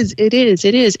 it is.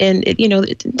 And,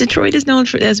 Detroit is known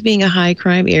as being a high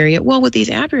crime area. Well, with these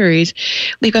apiaries,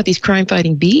 we've got these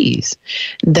crime-fighting bees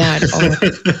that are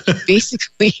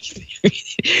basically,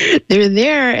 they're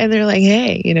there and they're like,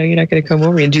 hey, you're not going to come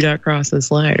over and do not cross this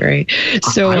line, right?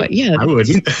 So, I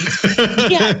wouldn't.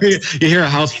 Yeah. You hear a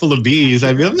house full of bees,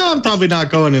 I'd be like, no, I'm probably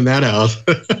not going in that house.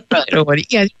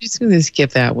 You're just going to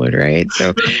skip that one, right?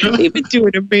 So they've been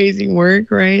doing amazing work,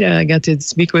 right? I got to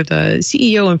speak with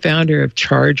CEO and founder founder of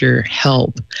Charger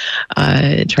Help,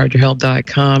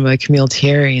 chargerhelp.com, Camille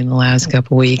Terry, in the last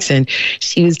couple of weeks. And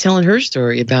she was telling her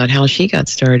story about how she got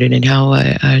started and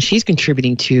how she's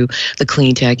contributing to the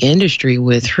clean tech industry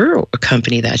with her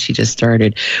company that she just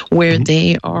started, where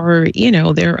they are,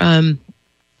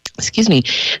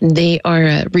 they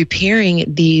are repairing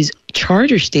these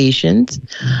charger stations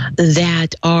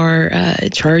that are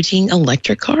charging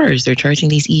electric cars. They're charging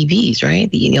these EVs,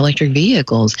 right? The electric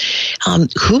vehicles.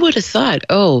 Who would have thought,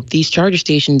 these charger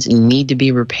stations need to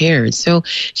be repaired? So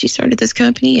she started this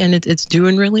company, and it's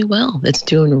doing really well. It's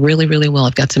doing really, really well.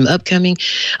 I've got some upcoming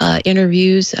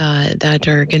interviews that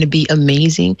are going to be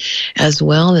amazing as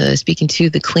well. Speaking to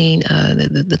the clean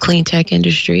tech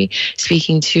industry,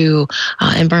 speaking to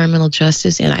environmental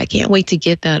justice, and I can't wait to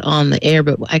get that on the air.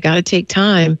 But I got to take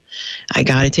time.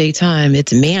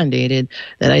 It's mandated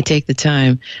that I take the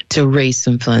time to raise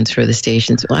some funds for the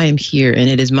station. So I am here, and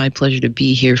it is my pleasure to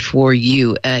be here for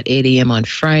you at 8 a.m. on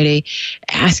Friday,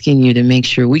 asking you to make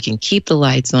sure we can keep the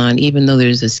lights on, even though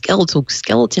there's a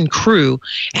skeleton crew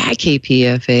at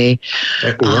KPFA.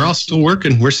 We're all still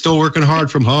working. We're still working hard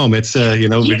from home. It's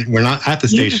we're not at the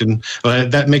station,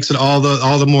 but that makes it all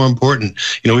the more important.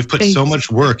 We've put so much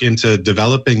work into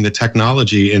developing the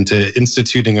technology, into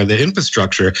instituting the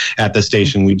infrastructure at the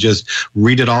station. We just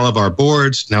redid all of our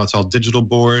boards. Now it's all digital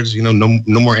boards. No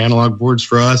more analog boards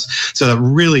for us. So that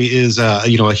really is a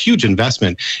huge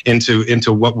investment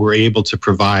into what we're able to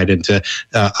provide, and to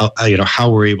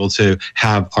how we're able to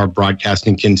have our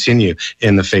broadcasting continue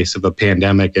in the face of a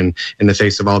pandemic and in the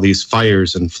face of all these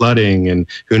fires and flooding, and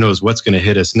who knows what's going to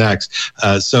hit us next.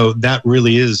 So that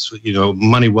really is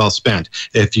money well spent.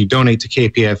 If you donate to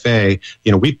KPFA,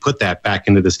 we put that back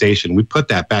into the station. We put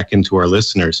that back into our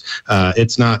listeners.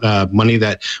 It's not money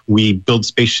that we build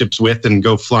spaceships with and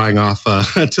go flying off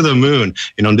to the moon.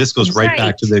 This goes right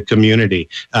back to the community.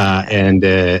 And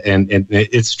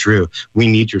it's true. We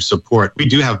need your support. We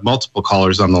do have multiple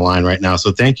callers on the line right now,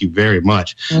 so thank you very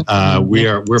much.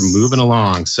 We're moving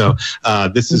along. So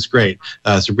this is great.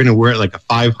 Sabrina, we're at like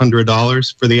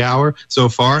 $500 for the hour so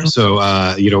far. So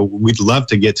we'd love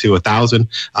to get to 1,000.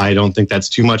 I don't think that's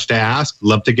too much to ask.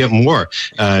 Love to get more.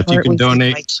 If you can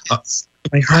donate.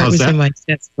 My heart was in my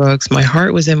chest, folks. My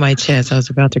heart was in my chest. I was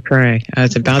about to cry.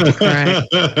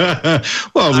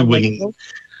 Well, we wouldn't.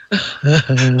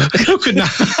 Could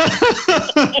not.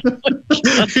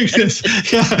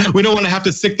 We don't want to have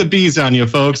to sick the bees on you,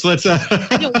 folks. Let's. Please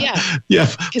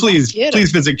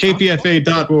visit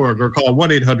kpfa.org or call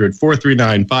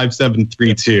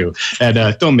 1-800-439-5732.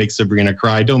 And don't make Sabrina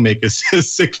cry. Don't make us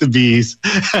sick the bees.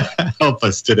 Help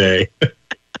us today.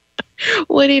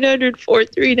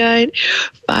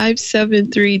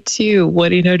 1-800-439-5732.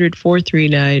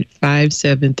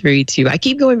 1-800-439-5732. I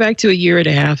keep going back to a year and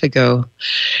a half ago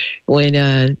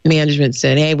when management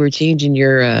said, "Hey, we're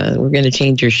going to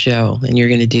change your show and you're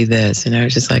going to do this." And I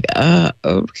was just like,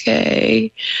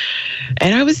 okay.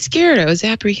 And I was scared. I was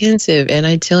apprehensive. And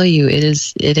I tell you,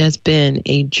 it has been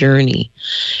a journey.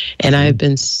 And I've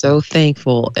been so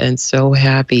thankful and so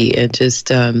happy, and just,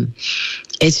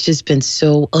 it's just been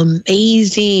so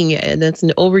amazing. And that's an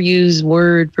overused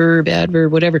word, verb,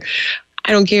 adverb, whatever.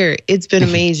 I don't care. It's been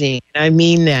amazing. I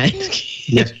mean that.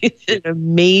 Yes. It's an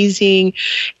amazing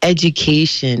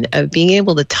education of being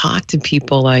able to talk to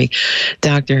people like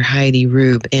Dr. Heidi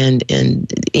Roop and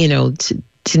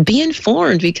to be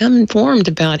informed, become informed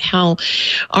about how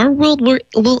our world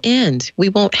will end. We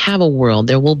won't have a world.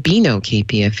 There will be no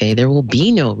KPFA. There will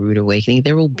be no Rude Awakening.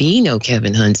 There will be no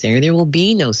Kevin Hunsinger. There will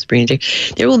be no Spring.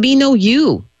 There will be no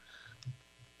you.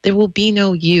 There will be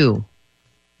no you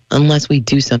unless we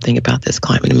do something about this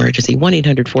climate emergency.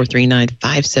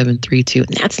 1-800-439-5732.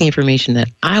 And that's the information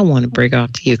that I want to break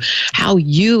off to you. How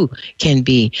you can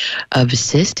be of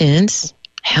assistance,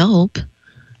 help.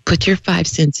 Put your 5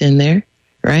 cents in there.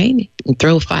 Right? And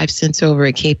throw 5 cents over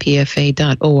at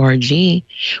kpfa.org.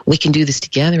 We can do this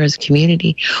together as a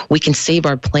community. We can save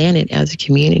our planet as a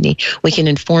community. We can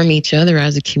inform each other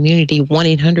as a community.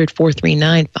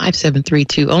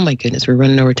 1-800-439-5732. Oh my goodness, we're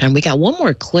running over time. We got one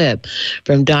more clip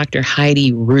from Dr.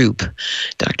 Heidi Roop.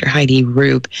 Dr. Heidi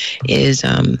Roop is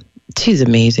she's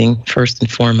amazing, first and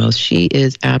foremost. She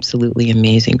is absolutely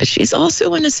amazing. But she's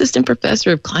also an assistant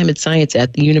professor of climate science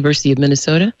at the University of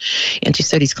Minnesota. And she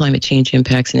studies climate change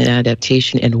impacts and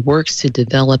adaptation and works to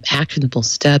develop actionable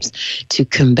steps to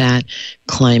combat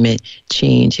climate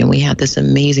change. And we had this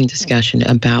amazing discussion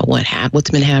about what's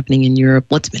been happening in Europe,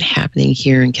 what's been happening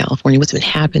here in California, what's been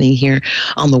happening here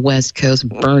on the West Coast,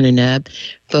 burning up,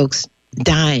 folks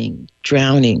dying,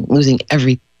 drowning, losing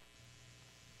everything.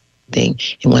 thing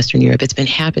in Western Europe. It's been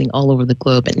happening all over the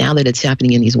globe, but now that it's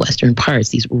happening in these Western parts,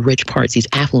 these rich parts, these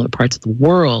affluent parts of the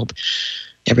world,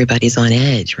 everybody's on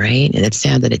edge, right? And it's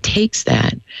sad that it takes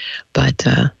that. But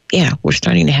yeah, we're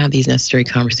starting to have these necessary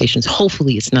conversations.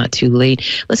 Hopefully it's not too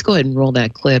late. Let's go ahead and roll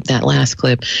that clip, that last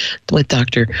clip with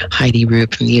Dr. Heidi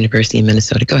Roop from the University of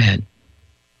Minnesota. Go ahead.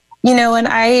 You know, and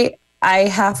I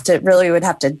would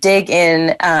have to dig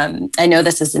in. I know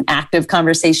this is an active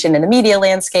conversation in the media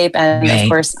landscape. And of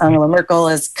course, Angela Merkel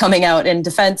is coming out in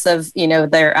defense of,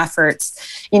 their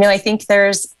efforts. I think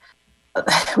there's,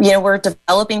 we're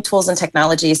developing tools and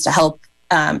technologies to help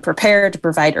prepare, to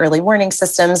provide early warning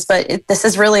systems. But this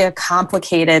is really a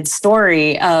complicated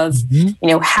story of,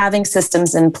 having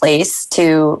systems in place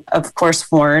to, of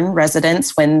course, warn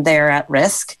residents when they're at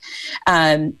risk.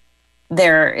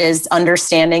 There is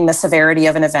understanding the severity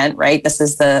of an event, right? This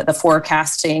is the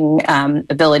forecasting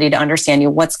ability to understand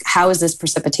how is this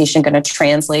precipitation going to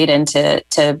translate into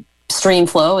stream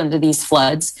flow into these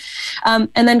floods. And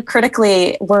then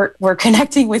critically, we're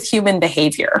connecting with human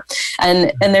behavior.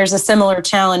 And there's a similar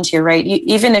challenge here, right?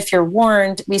 Even if you're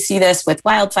warned, we see this with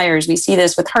wildfires, we see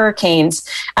this with hurricanes.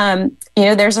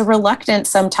 There's a reluctance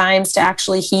sometimes to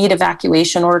actually heed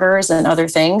evacuation orders and other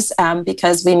things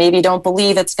because we maybe don't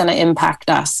believe it's going to impact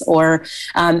us, or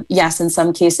yes, in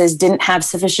some cases didn't have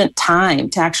sufficient time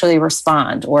to actually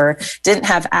respond or didn't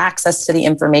have access to the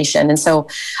information. And so,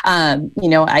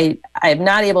 I'm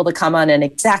not able to comment on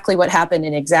exactly what happened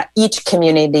in each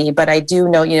community, but I do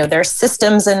know, there's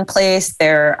systems in place.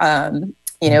 There,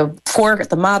 for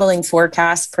the modeling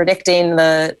forecast, predicting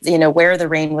where the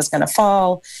rain was going to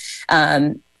fall,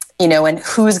 and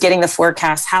who's getting the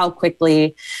forecast, how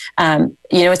quickly.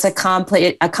 It's a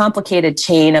complicated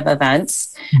chain of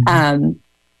events. And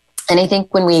I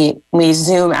think when we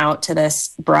zoom out to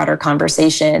this broader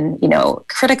conversation,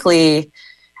 critically,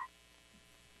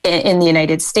 in the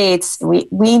United States,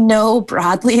 we know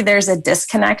broadly there's a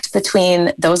disconnect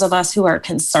between those of us who are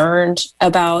concerned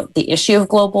about the issue of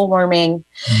global warming.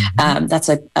 That's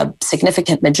a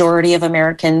significant majority of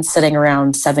Americans, sitting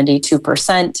around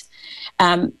 72%.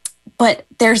 But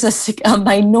there's a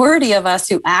minority of us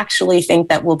who actually think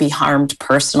that we'll be harmed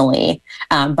personally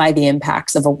by the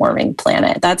impacts of a warming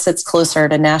planet. That sits closer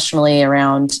to nationally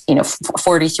around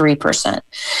 43%.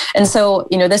 And so,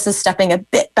 this is stepping a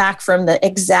bit back from the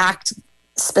exact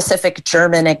specific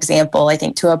German example, I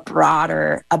think, to a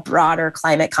broader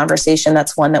climate conversation.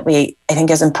 That's one that I think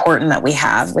is important that we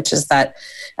have, which is that,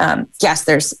 yes,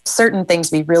 there's certain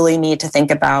things we really need to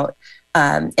think about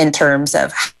in terms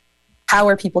of how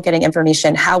are people getting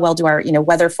information? How well do our,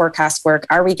 weather forecasts work?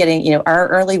 Are we getting, our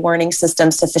early warning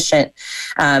system sufficient?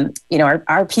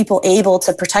 Are people able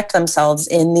to protect themselves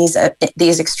in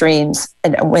these extremes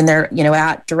and when they're,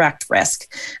 at direct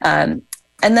risk?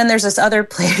 And then there's this other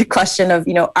question of,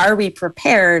 are we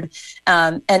prepared?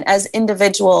 And as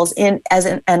individuals and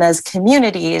as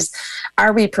communities,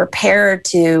 are we prepared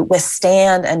to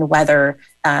withstand and weather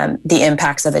the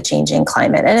impacts of a changing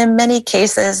climate? And in many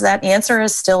cases, that answer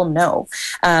is still no.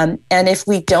 And if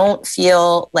we don't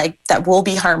feel like that we'll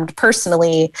be harmed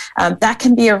personally, that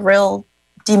can be a real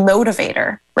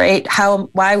demotivator, right?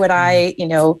 Why would I,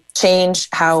 change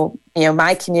how,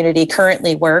 my community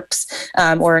currently works,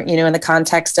 or, in the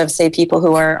context of, say, people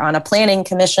who are on a planning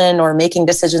commission or making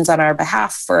decisions on our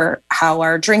behalf for how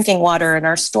our drinking water and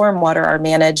our storm water are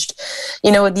managed.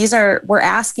 We're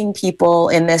asking people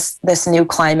in this new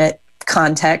climate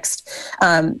context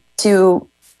to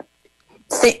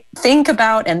think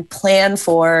about and plan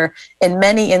for, in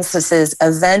many instances,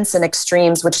 events and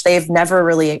extremes which they've never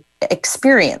really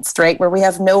experienced, right? Where we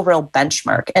have no real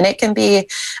benchmark. And it can be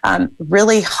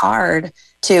really hard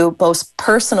to both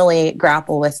personally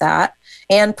grapple with that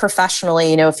and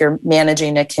professionally, if you're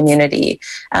managing a community,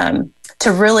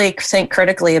 to really think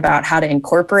critically about how to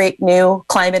incorporate new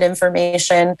climate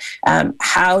information,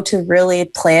 how to really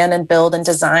plan and build and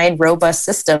design robust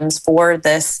systems for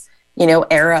this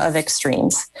era of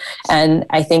extremes. And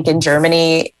I think in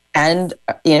Germany, and,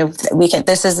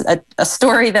 this is a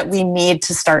story that we need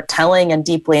to start telling and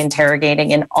deeply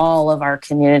interrogating in all of our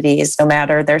communities, no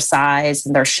matter their size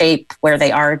and their shape, where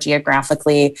they are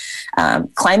geographically.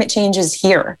 Climate change is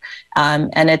here,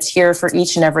 and it's here for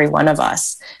each and every one of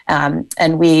us.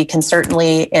 And we can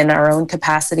certainly, in our own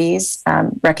capacities,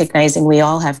 recognizing we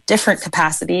all have different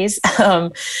capacities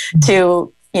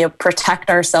to protect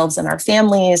ourselves and our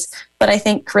families, but I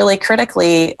think really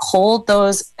critically hold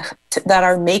those that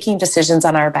are making decisions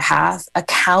on our behalf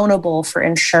accountable for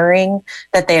ensuring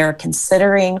that they are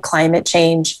considering climate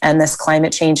change and this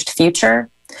climate changed future,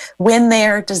 when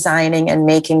they're designing and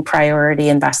making priority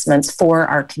investments for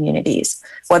our communities,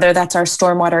 whether that's our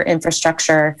stormwater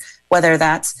infrastructure, whether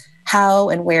that's how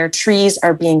and where trees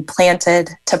are being planted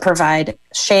to provide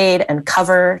shade and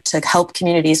cover to help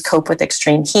communities cope with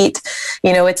extreme heat.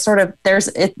 It's sort of,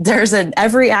 there's an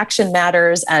every action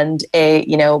matters and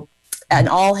an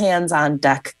all hands on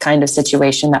deck kind of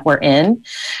situation that we're in.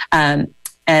 And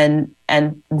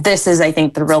this is, I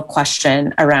think, the real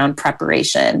question around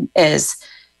preparation is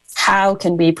how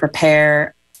can we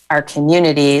prepare our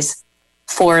communities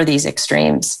for these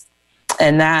extremes?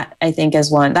 And that, I think,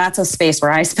 is that's a space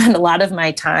where I spend a lot of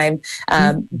my time,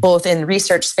 both in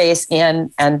research space and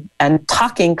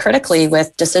talking critically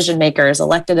with decision makers,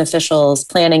 elected officials,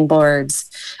 planning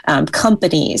boards,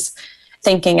 companies,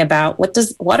 thinking about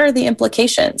what are the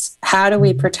implications? How do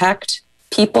we protect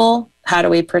people? How do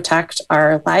we protect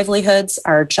our livelihoods,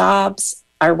 our jobs,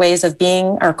 our ways of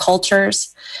being, our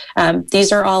cultures?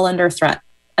 These are all under threat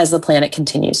as the planet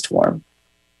continues to warm.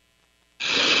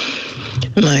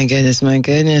 My goodness.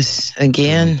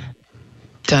 Again,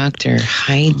 Dr.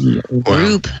 Heidi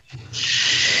Roop.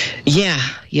 Yeah,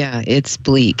 it's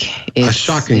bleak. It's a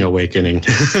shocking awakening.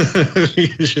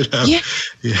 You should have.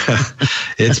 Yeah,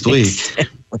 it's bleak.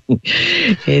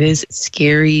 It is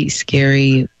scary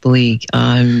bleak.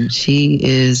 She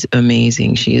is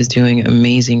amazing. She is doing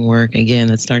amazing work. Again,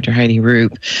 that's Dr. Heidi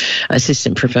Roop,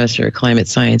 Assistant Professor of Climate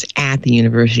Science at the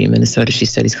University of Minnesota. She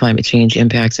studies climate change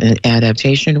impacts and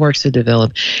adaptation and works to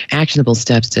develop actionable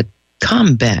steps to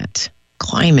combat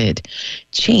climate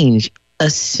change,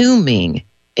 assuming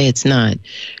it's not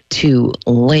too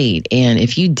late. And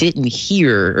if you didn't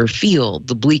hear or feel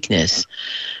the bleakness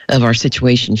of our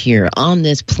situation here on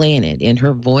this planet in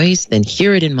her voice, then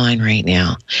hear it in mine right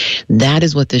now. That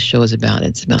is what this show is about.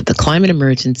 It's about the climate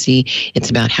emergency. It's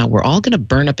about how we're all going to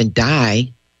burn up and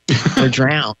die or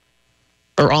drown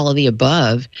or all of the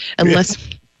above unless...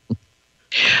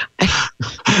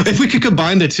 If we could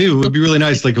combine the two, it would be really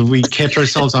nice. Like if we catch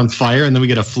ourselves on fire and then we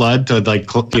get a flood to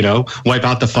wipe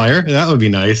out the fire, that would be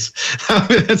nice.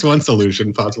 That's one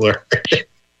solution, Popular.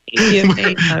 Give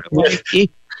me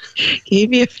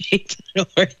a faith.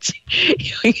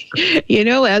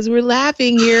 As we're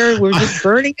laughing here, we're just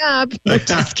burning up. We're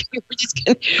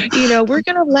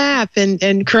gonna laugh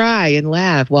and cry and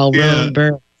laugh while Rome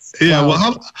burns.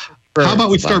 Yeah. How about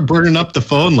we start burning up the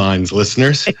phone lines,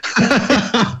 listeners?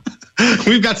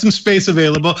 We've got some space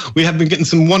available. We have been getting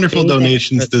some wonderful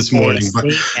donations this morning.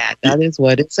 That is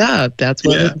what it's up. That's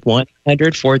what it's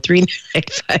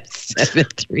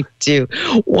 1-800-439-5732.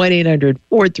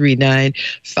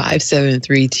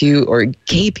 1-800-439-5732 or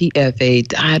kpfa.org.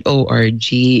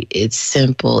 It's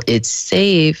simple. It's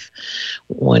safe.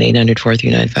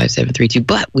 1-800-439-5732.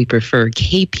 But we prefer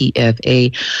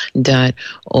kpfa.org.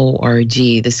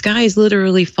 The sky is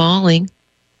literally falling,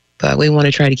 but we want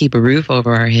to try to keep a roof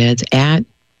over our heads at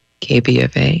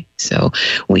KPFA. So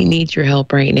we need your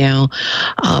help right now.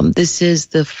 This is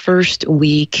the first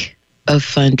week of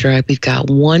Fund Drive. We've got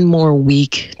one more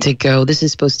week to go. This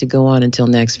is supposed to go on until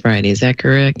next Friday. Is that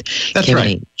correct? That's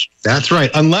right. That's right.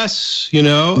 Unless,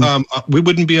 we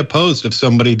wouldn't be opposed if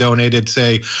somebody donated,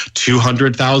 say,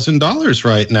 $200,000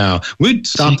 right now. We'd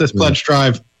stop this pledge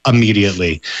drive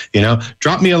immediately.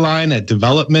 Drop me a line at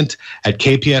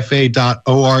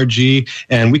development@kpfa.org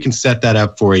and we can set that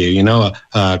up for you.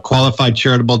 A qualified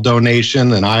charitable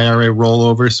donation, an IRA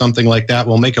rollover, something like that.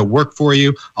 We'll make it work for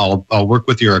you. I'll work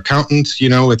with your accountant,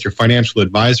 with your financial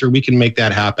advisor. We can make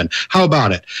that happen. How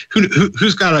about it?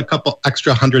 Who's got a couple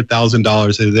extra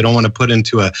 $100,000 that they don't want to put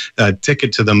into a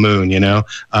ticket to the moon?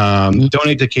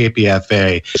 Donate to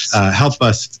KPFA. Help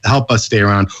us stay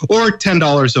around. Or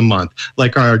 $10 a month,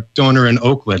 like our donor in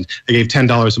Oakland. I gave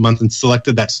 $10 a month and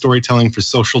selected that Storytelling for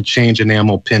Social Change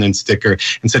enamel pin and sticker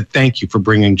and said, thank you for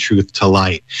bringing truth to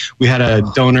light. We had a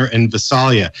donor in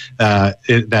Visalia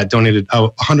that donated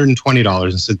 $120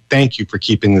 and said, thank you for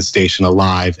keeping the station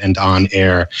alive and on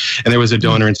air. And there was a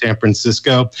donor in San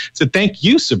Francisco said, thank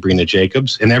you, Sabrina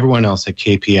Jacobs, and everyone else at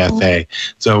KPFA.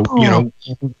 So,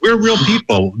 we're real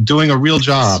people doing a real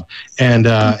job. And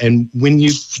when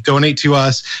you donate to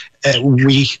us,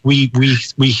 we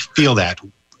feel that,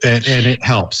 and it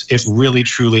helps. It really,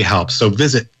 truly helps. So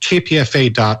visit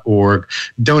kpfa.org,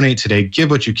 donate today, give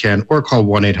what you can, or call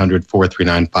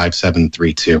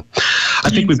 1-800-439-5732. I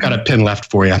think we've got a pin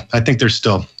left for you. I think there's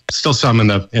still some in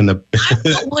the. I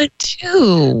want one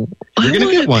too. You're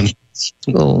gonna get one.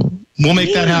 We'll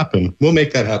make that happen.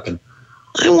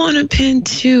 I want a pin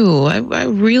too.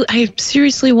 I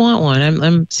seriously want one.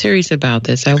 I'm serious about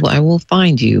this. I will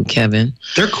find you, Kevin.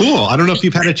 They're cool. I don't know if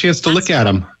you've had a chance to look at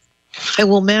them. I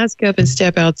will mask up and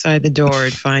step outside the door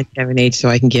and find Kevin H. so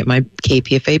I can get my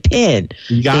KPFA pin.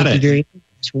 You got it. You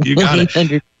got it.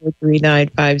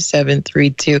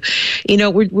 1-800-439-5732. You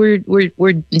know, we're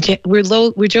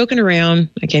joking around.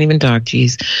 I can't even talk.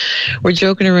 Geez, we're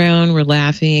joking around. We're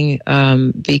laughing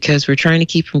because we're trying to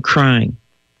keep from crying.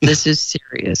 This is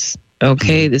serious.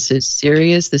 Okay, this is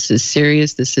serious. This is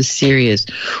serious. This is serious.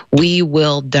 We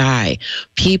will die.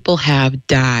 People have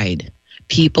died.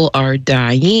 People are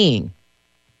dying,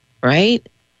 right?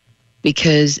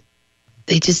 Because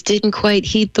they just didn't quite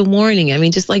heed the warning. I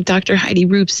mean, just like Dr. Heidi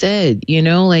Roop said, you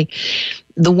know, like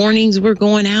the warnings were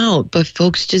going out, but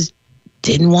folks just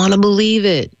didn't want to believe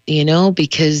it, you know,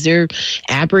 because they're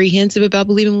apprehensive about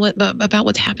believing about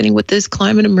what's happening with this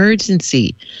climate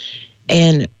emergency.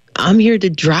 And I'm here to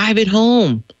drive it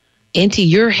home into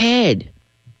your head,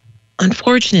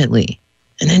 unfortunately,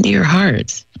 and into your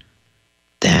hearts,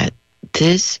 that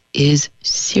this is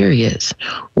serious.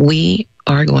 We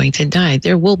are going to die.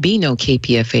 There will be no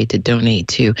KPFA to donate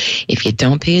to if you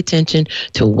don't pay attention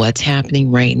to what's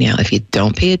happening right now. If you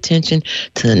don't pay attention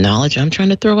to the knowledge I'm trying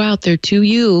to throw out there to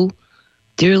you,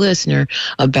 dear listener,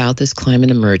 about this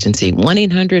climate emergency.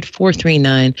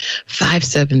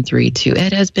 1-800-439-5732.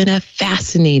 It has been a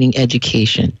fascinating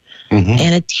education.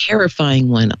 And a terrifying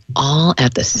one all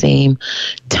at the same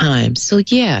time. So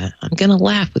yeah, I'm going to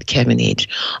laugh with Kevin H.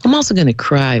 I'm also going to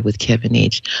cry with Kevin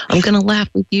H. I'm going to laugh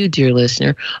with you, dear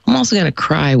listener. I'm also going to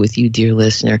cry with you, dear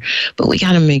listener. But we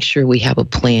got to make sure we have a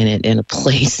planet and a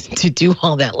place to do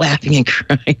all that laughing and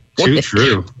crying.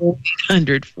 True.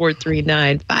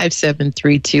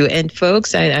 1-800-439-5732. And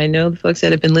folks, I know the folks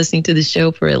that have been listening to the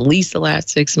show for at least the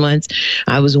last 6 months,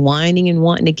 I was whining and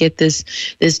wanting to get this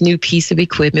new piece of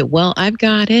equipment. Well, I've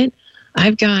got it.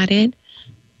 But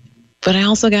I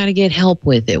also got to get help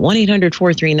with it.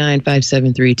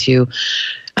 1-800-439-5732.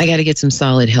 I got to get some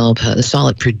solid help, a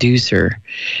solid producer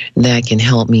that can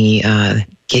help me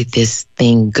get this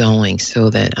thing going so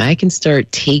that I can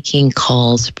start taking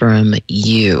calls from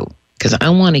you. Because I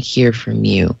want to hear from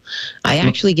you. I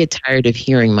actually get tired of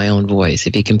hearing my own voice,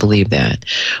 if you can believe that.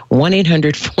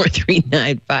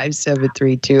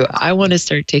 1-800-439-5732. I want to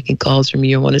start taking calls from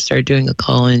you. I want to start doing a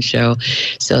call-in show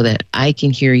so that I can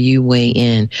hear you weigh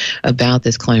in about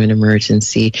this climate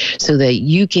emergency, so that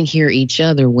you can hear each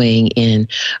other weighing in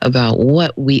about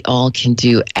what we all can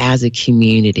do as a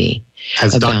community.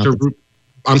 As Dr. Roop,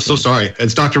 I'm so sorry.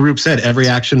 As Dr. Roop said, every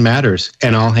action matters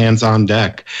and all hands on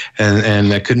deck.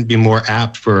 And that couldn't be more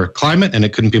apt for climate, and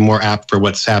it couldn't be more apt for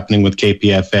what's happening with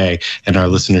KPFA and our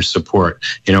listeners' support.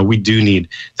 You know, we do need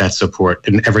that support,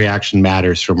 and every action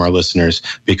matters from our listeners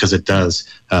because it does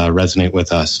resonate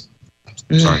with us.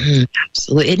 Sorry.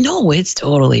 Absolutely. No, it's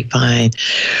totally fine.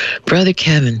 Brother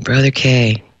Kevin, Brother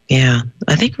K. Yeah,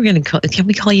 I think we're going to can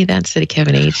we call you that instead of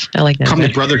Kevin H? I like that. Call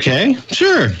me Brother K?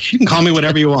 Sure. You can call me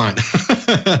whatever you want.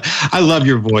 I love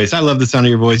your voice. I love the sound of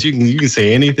your voice. You can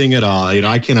say anything at all. You know,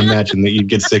 I can't imagine that you'd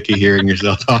get sick of hearing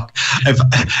yourself talk.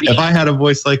 If I had a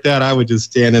voice like that, I would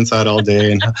just stand inside all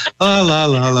day and la la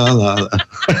la la la.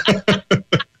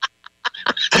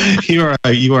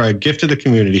 You are a gift to the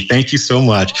community. Thank you so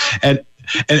much. And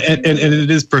it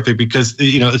is perfect because,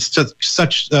 you know, it's just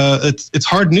it's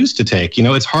hard news to take. You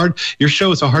know, it's hard. Your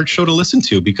show is a hard show to listen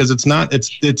to because it's not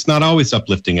always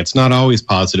uplifting. It's not always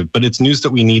positive, but it's news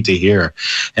that we need to hear.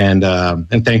 And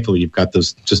thankfully you've got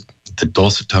those just the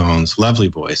dulcet tones, lovely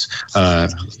voice. You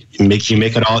make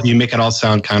it all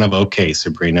sound kind of okay,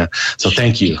 Sabrina. So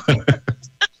thank you.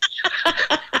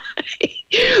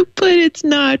 But it's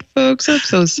not, folks. I'm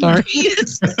so sorry.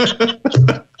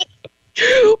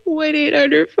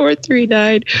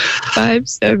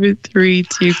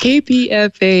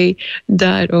 1-800-439-5732.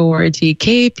 KPFA.org.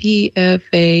 KPFA.org.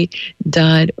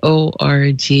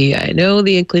 I know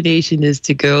the inclination is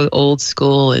to go old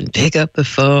school and pick up the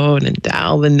phone and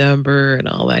dial the number and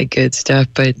all that good stuff.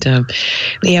 But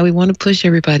yeah, we want to push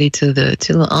everybody to the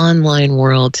online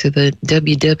world, to the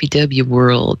www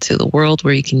world, to the world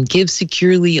where you can give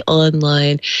securely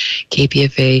online.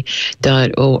 KPFA.org.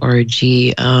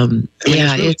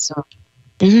 Yeah, it's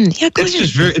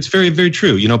it's very, very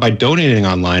true. You know, by donating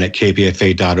online at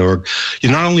kpfa.org,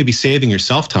 you'll not only be saving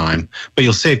yourself time, but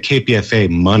you'll save KPFA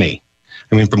money.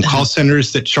 I mean, from call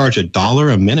centers that charge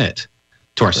 $1 a minute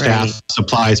to our staff,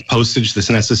 supplies, postage that's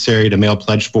necessary to mail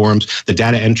pledge forms, the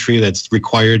data entry that's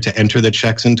required to enter the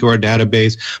checks into our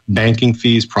database, banking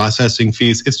fees, processing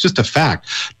fees. It's just a fact.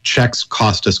 Checks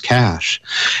cost us cash.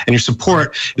 And your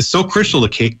support is so crucial to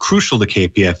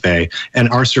KPFA and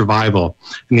our survival.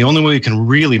 And the only way we can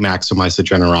really maximize the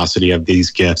generosity of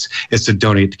these gifts is to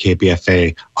donate to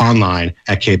KPFA online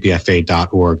at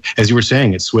kpfa.org. As you were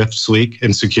saying, it's swift, sleek,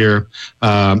 and secure.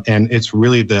 And it's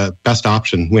really the best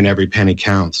option when every penny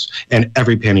counts. And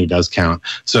every penny does count.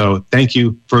 So thank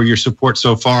you for your support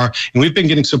so far. And we've been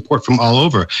getting support from all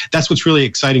over. That's what's really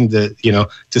exciting to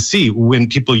see when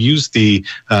people use the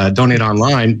donate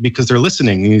online, because they're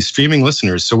listening, these streaming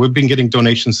listeners. So we've been getting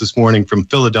donations this morning from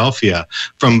Philadelphia,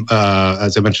 from,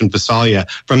 as I mentioned, Visalia,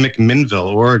 from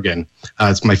McMinnville, Oregon.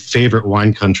 It's my favorite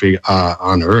wine country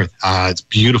on earth. It's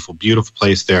beautiful, beautiful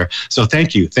place there. So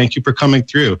thank you. Thank you for coming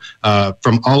through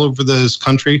from all over this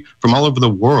country, from all over the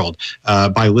world,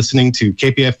 by listening to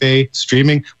KPFA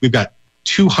streaming. We've got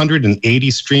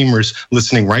 280 streamers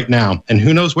listening right now, and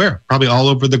who knows where, probably all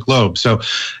over the globe. So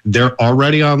they're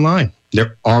already online.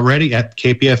 They're already at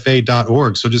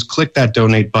kpfa.org. So just click that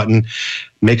donate button,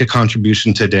 make a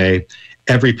contribution today.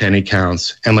 Every penny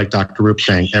counts. And like Dr. Roop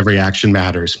saying, every action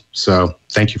matters. So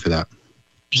thank you for that.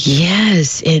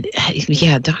 Yes,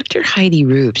 Dr. Heidi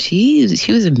Roop, she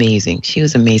was amazing. She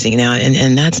was amazing. Now,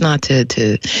 and that's not to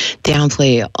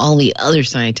downplay all the other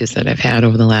scientists that I've had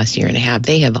over the last year and a half.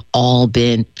 They have all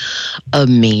been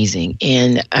amazing,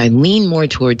 and I lean more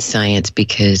towards science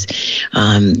because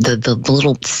the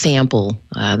little sample,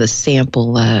 what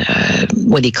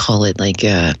do you call it,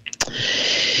 the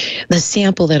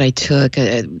sample that I took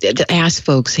to ask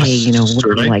folks, hey, what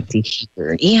do you like to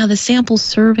hear? Yeah, the sample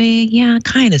survey,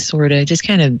 kind of, sort of. Just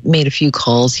kind of made a few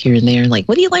calls here and there, like,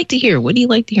 what do you like to hear? What do you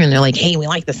like to hear? And they're like, hey, we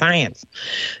like the science.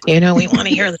 We want to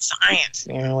hear the science.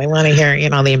 We want to hear,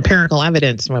 the empirical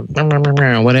evidence,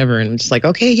 whatever. And it's like,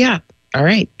 okay, yeah, all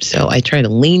right. So I try to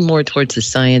lean more towards the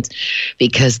science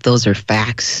because those are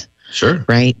facts. Sure.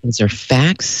 Right? Those are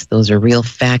facts. Those are real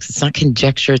facts. It's not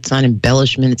conjecture. It's not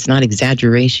embellishment. It's not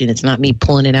exaggeration. It's not me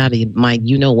pulling it out of my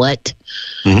you-know-what.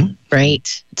 Mm-hmm.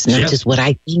 Right? It's not just what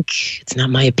I think. It's not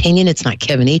my opinion. It's not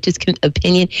Kevin H's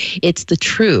opinion. It's the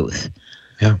truth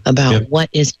about what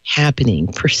is happening.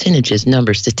 Percentages,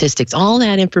 numbers, statistics, all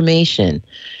that information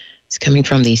is coming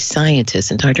from these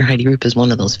scientists. And Dr. Heidi Roop is one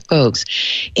of those folks.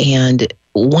 And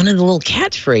one of the little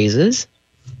catchphrases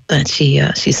that she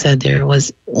said there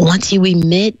was, once you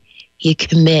emit, you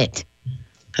commit.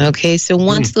 Okay, so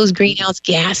once those greenhouse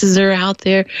gases are out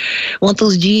there, once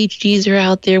those GHGs are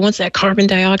out there, once that carbon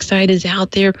dioxide is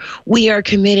out there, we are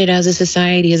committed as a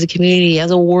society, as a community, as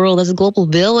a world, as a global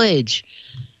village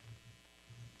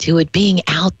to it being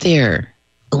out there.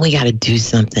 And we got to do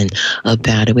something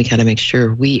about it. We got to make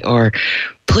sure we are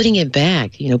putting it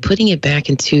back,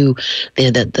 into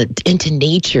into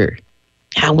nature.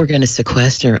 How we're going to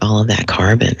sequester all of that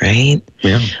carbon, right?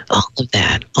 Yeah. All of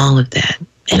that.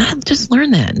 And I've just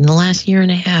learned that in the last year and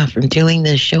a half from doing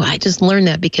this show. I just learned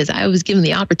that because I was given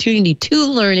the opportunity to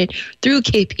learn it through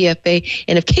KPFA.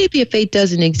 And if KPFA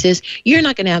doesn't exist, you're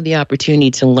not going to have the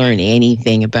opportunity to learn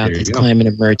anything about this climate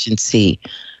emergency,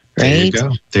 right?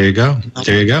 There you go.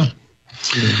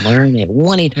 Learn it.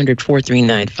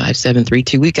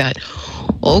 1-800-439-5732. We've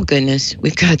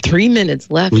got 3 minutes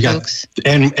left, folks.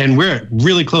 And we're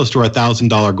really close to our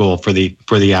 $1,000 goal for the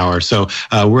hour. So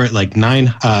we're at like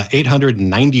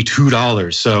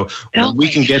 $892. So we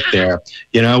can get there.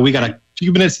 We got a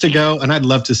few minutes to go, and I'd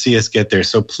love to see us get there.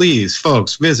 So please,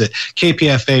 folks, visit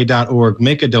kpfa.org,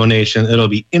 make a donation. It'll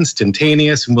be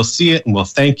instantaneous, and we'll see it, and we'll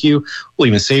thank you. We'll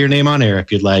even say your name on air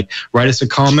if you'd like. Write us a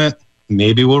comment.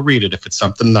 Maybe we'll read it if it's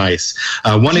something nice.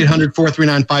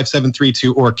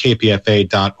 1-800-439-5732 or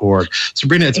kpfa.org.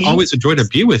 Sabrina, it's always a joy to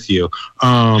be with you.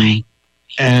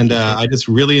 And I just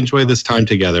really enjoy this time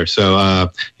together. So,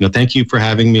 thank you for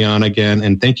having me on again.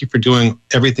 And thank you for doing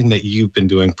everything that you've been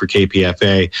doing for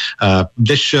KPFA.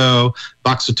 This show,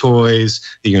 Box of Toys,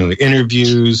 the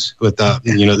interviews with,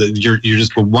 you're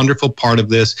just a wonderful part of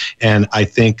this. And I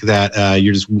think that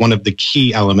you're just one of the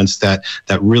key elements that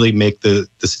really make the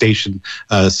station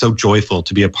so joyful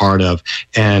to be a part of.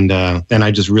 And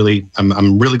I just really,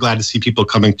 I'm really glad to see people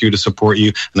coming through to support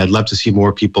you. And I'd love to see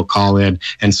more people call in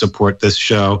and support this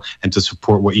show and to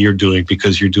support what you're doing,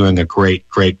 because you're doing a great,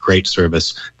 great, great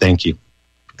service. Thank you.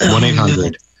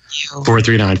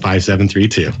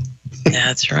 1-800-439-5732.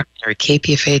 That's right. Or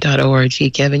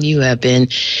kpfa.org. Kevin, you have been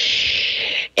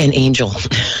an angel,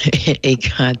 a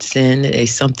God sin, a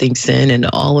something sin, and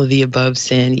all of the above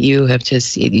sin. You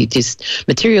just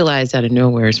materialized out of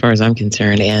nowhere as far as I'm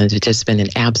concerned, and it's just been an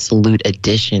absolute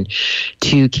addition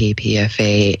to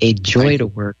KPFA, a joy to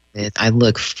work with. I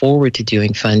look forward to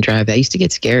doing Fund Drive. I used to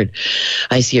get scared.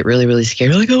 I used to get really, really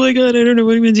scared. Like, oh my God, I don't know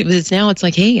what I'm going to do. But now it's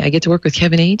like, hey, I get to work with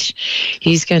Kevin H.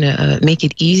 He's going to make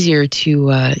it easier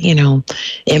to,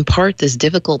 impart this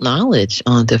difficult knowledge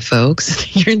onto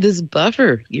folks. You're this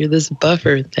buffer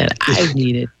that I've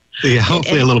needed. Yeah,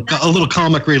 hopefully a little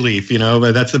comic relief,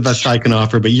 but that's the best I can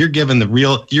offer. But you're giving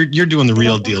you're doing the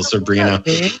real deal, Sabrina.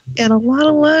 And a lot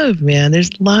of love, man. There's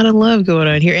a lot of love going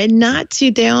on here. And not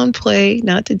to downplay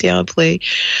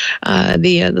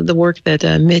the work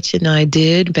that Mitch and I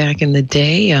did back in the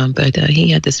day, but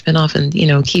he had to spin off and,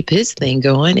 keep his thing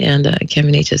going. And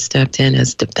Kevin H. has stepped in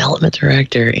as development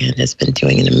director and has been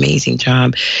doing an amazing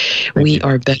job. We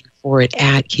are better for it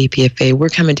at KPFA. We're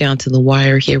coming down to the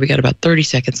wire here. We got about 30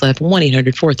 seconds left.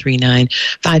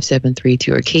 1-800-439-5732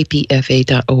 or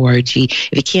kpfa.org.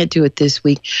 If you can't do it this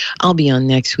week, I'll be on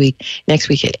next week. Next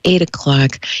week at 8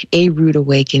 o'clock, A Rude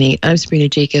Awakening. I'm Sabrina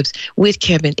Jacobs with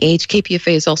Kevin H.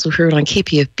 KPFA is also heard on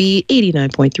KPFB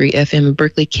 89.3 FM in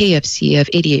Berkeley, KFCF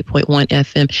 88.1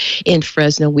 FM in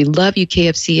Fresno. We love you,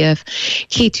 KFCF,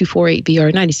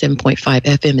 K248BR 97.5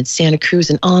 FM in Santa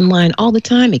Cruz, and online all the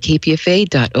time at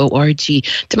kpfa.org.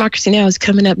 Democracy Now! Is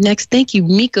coming up next. Thank you,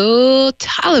 Miko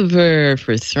Tolliver,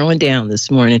 for throwing down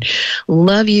this morning.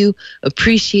 Love you.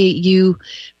 Appreciate you.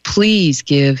 Please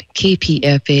give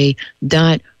kpfa.org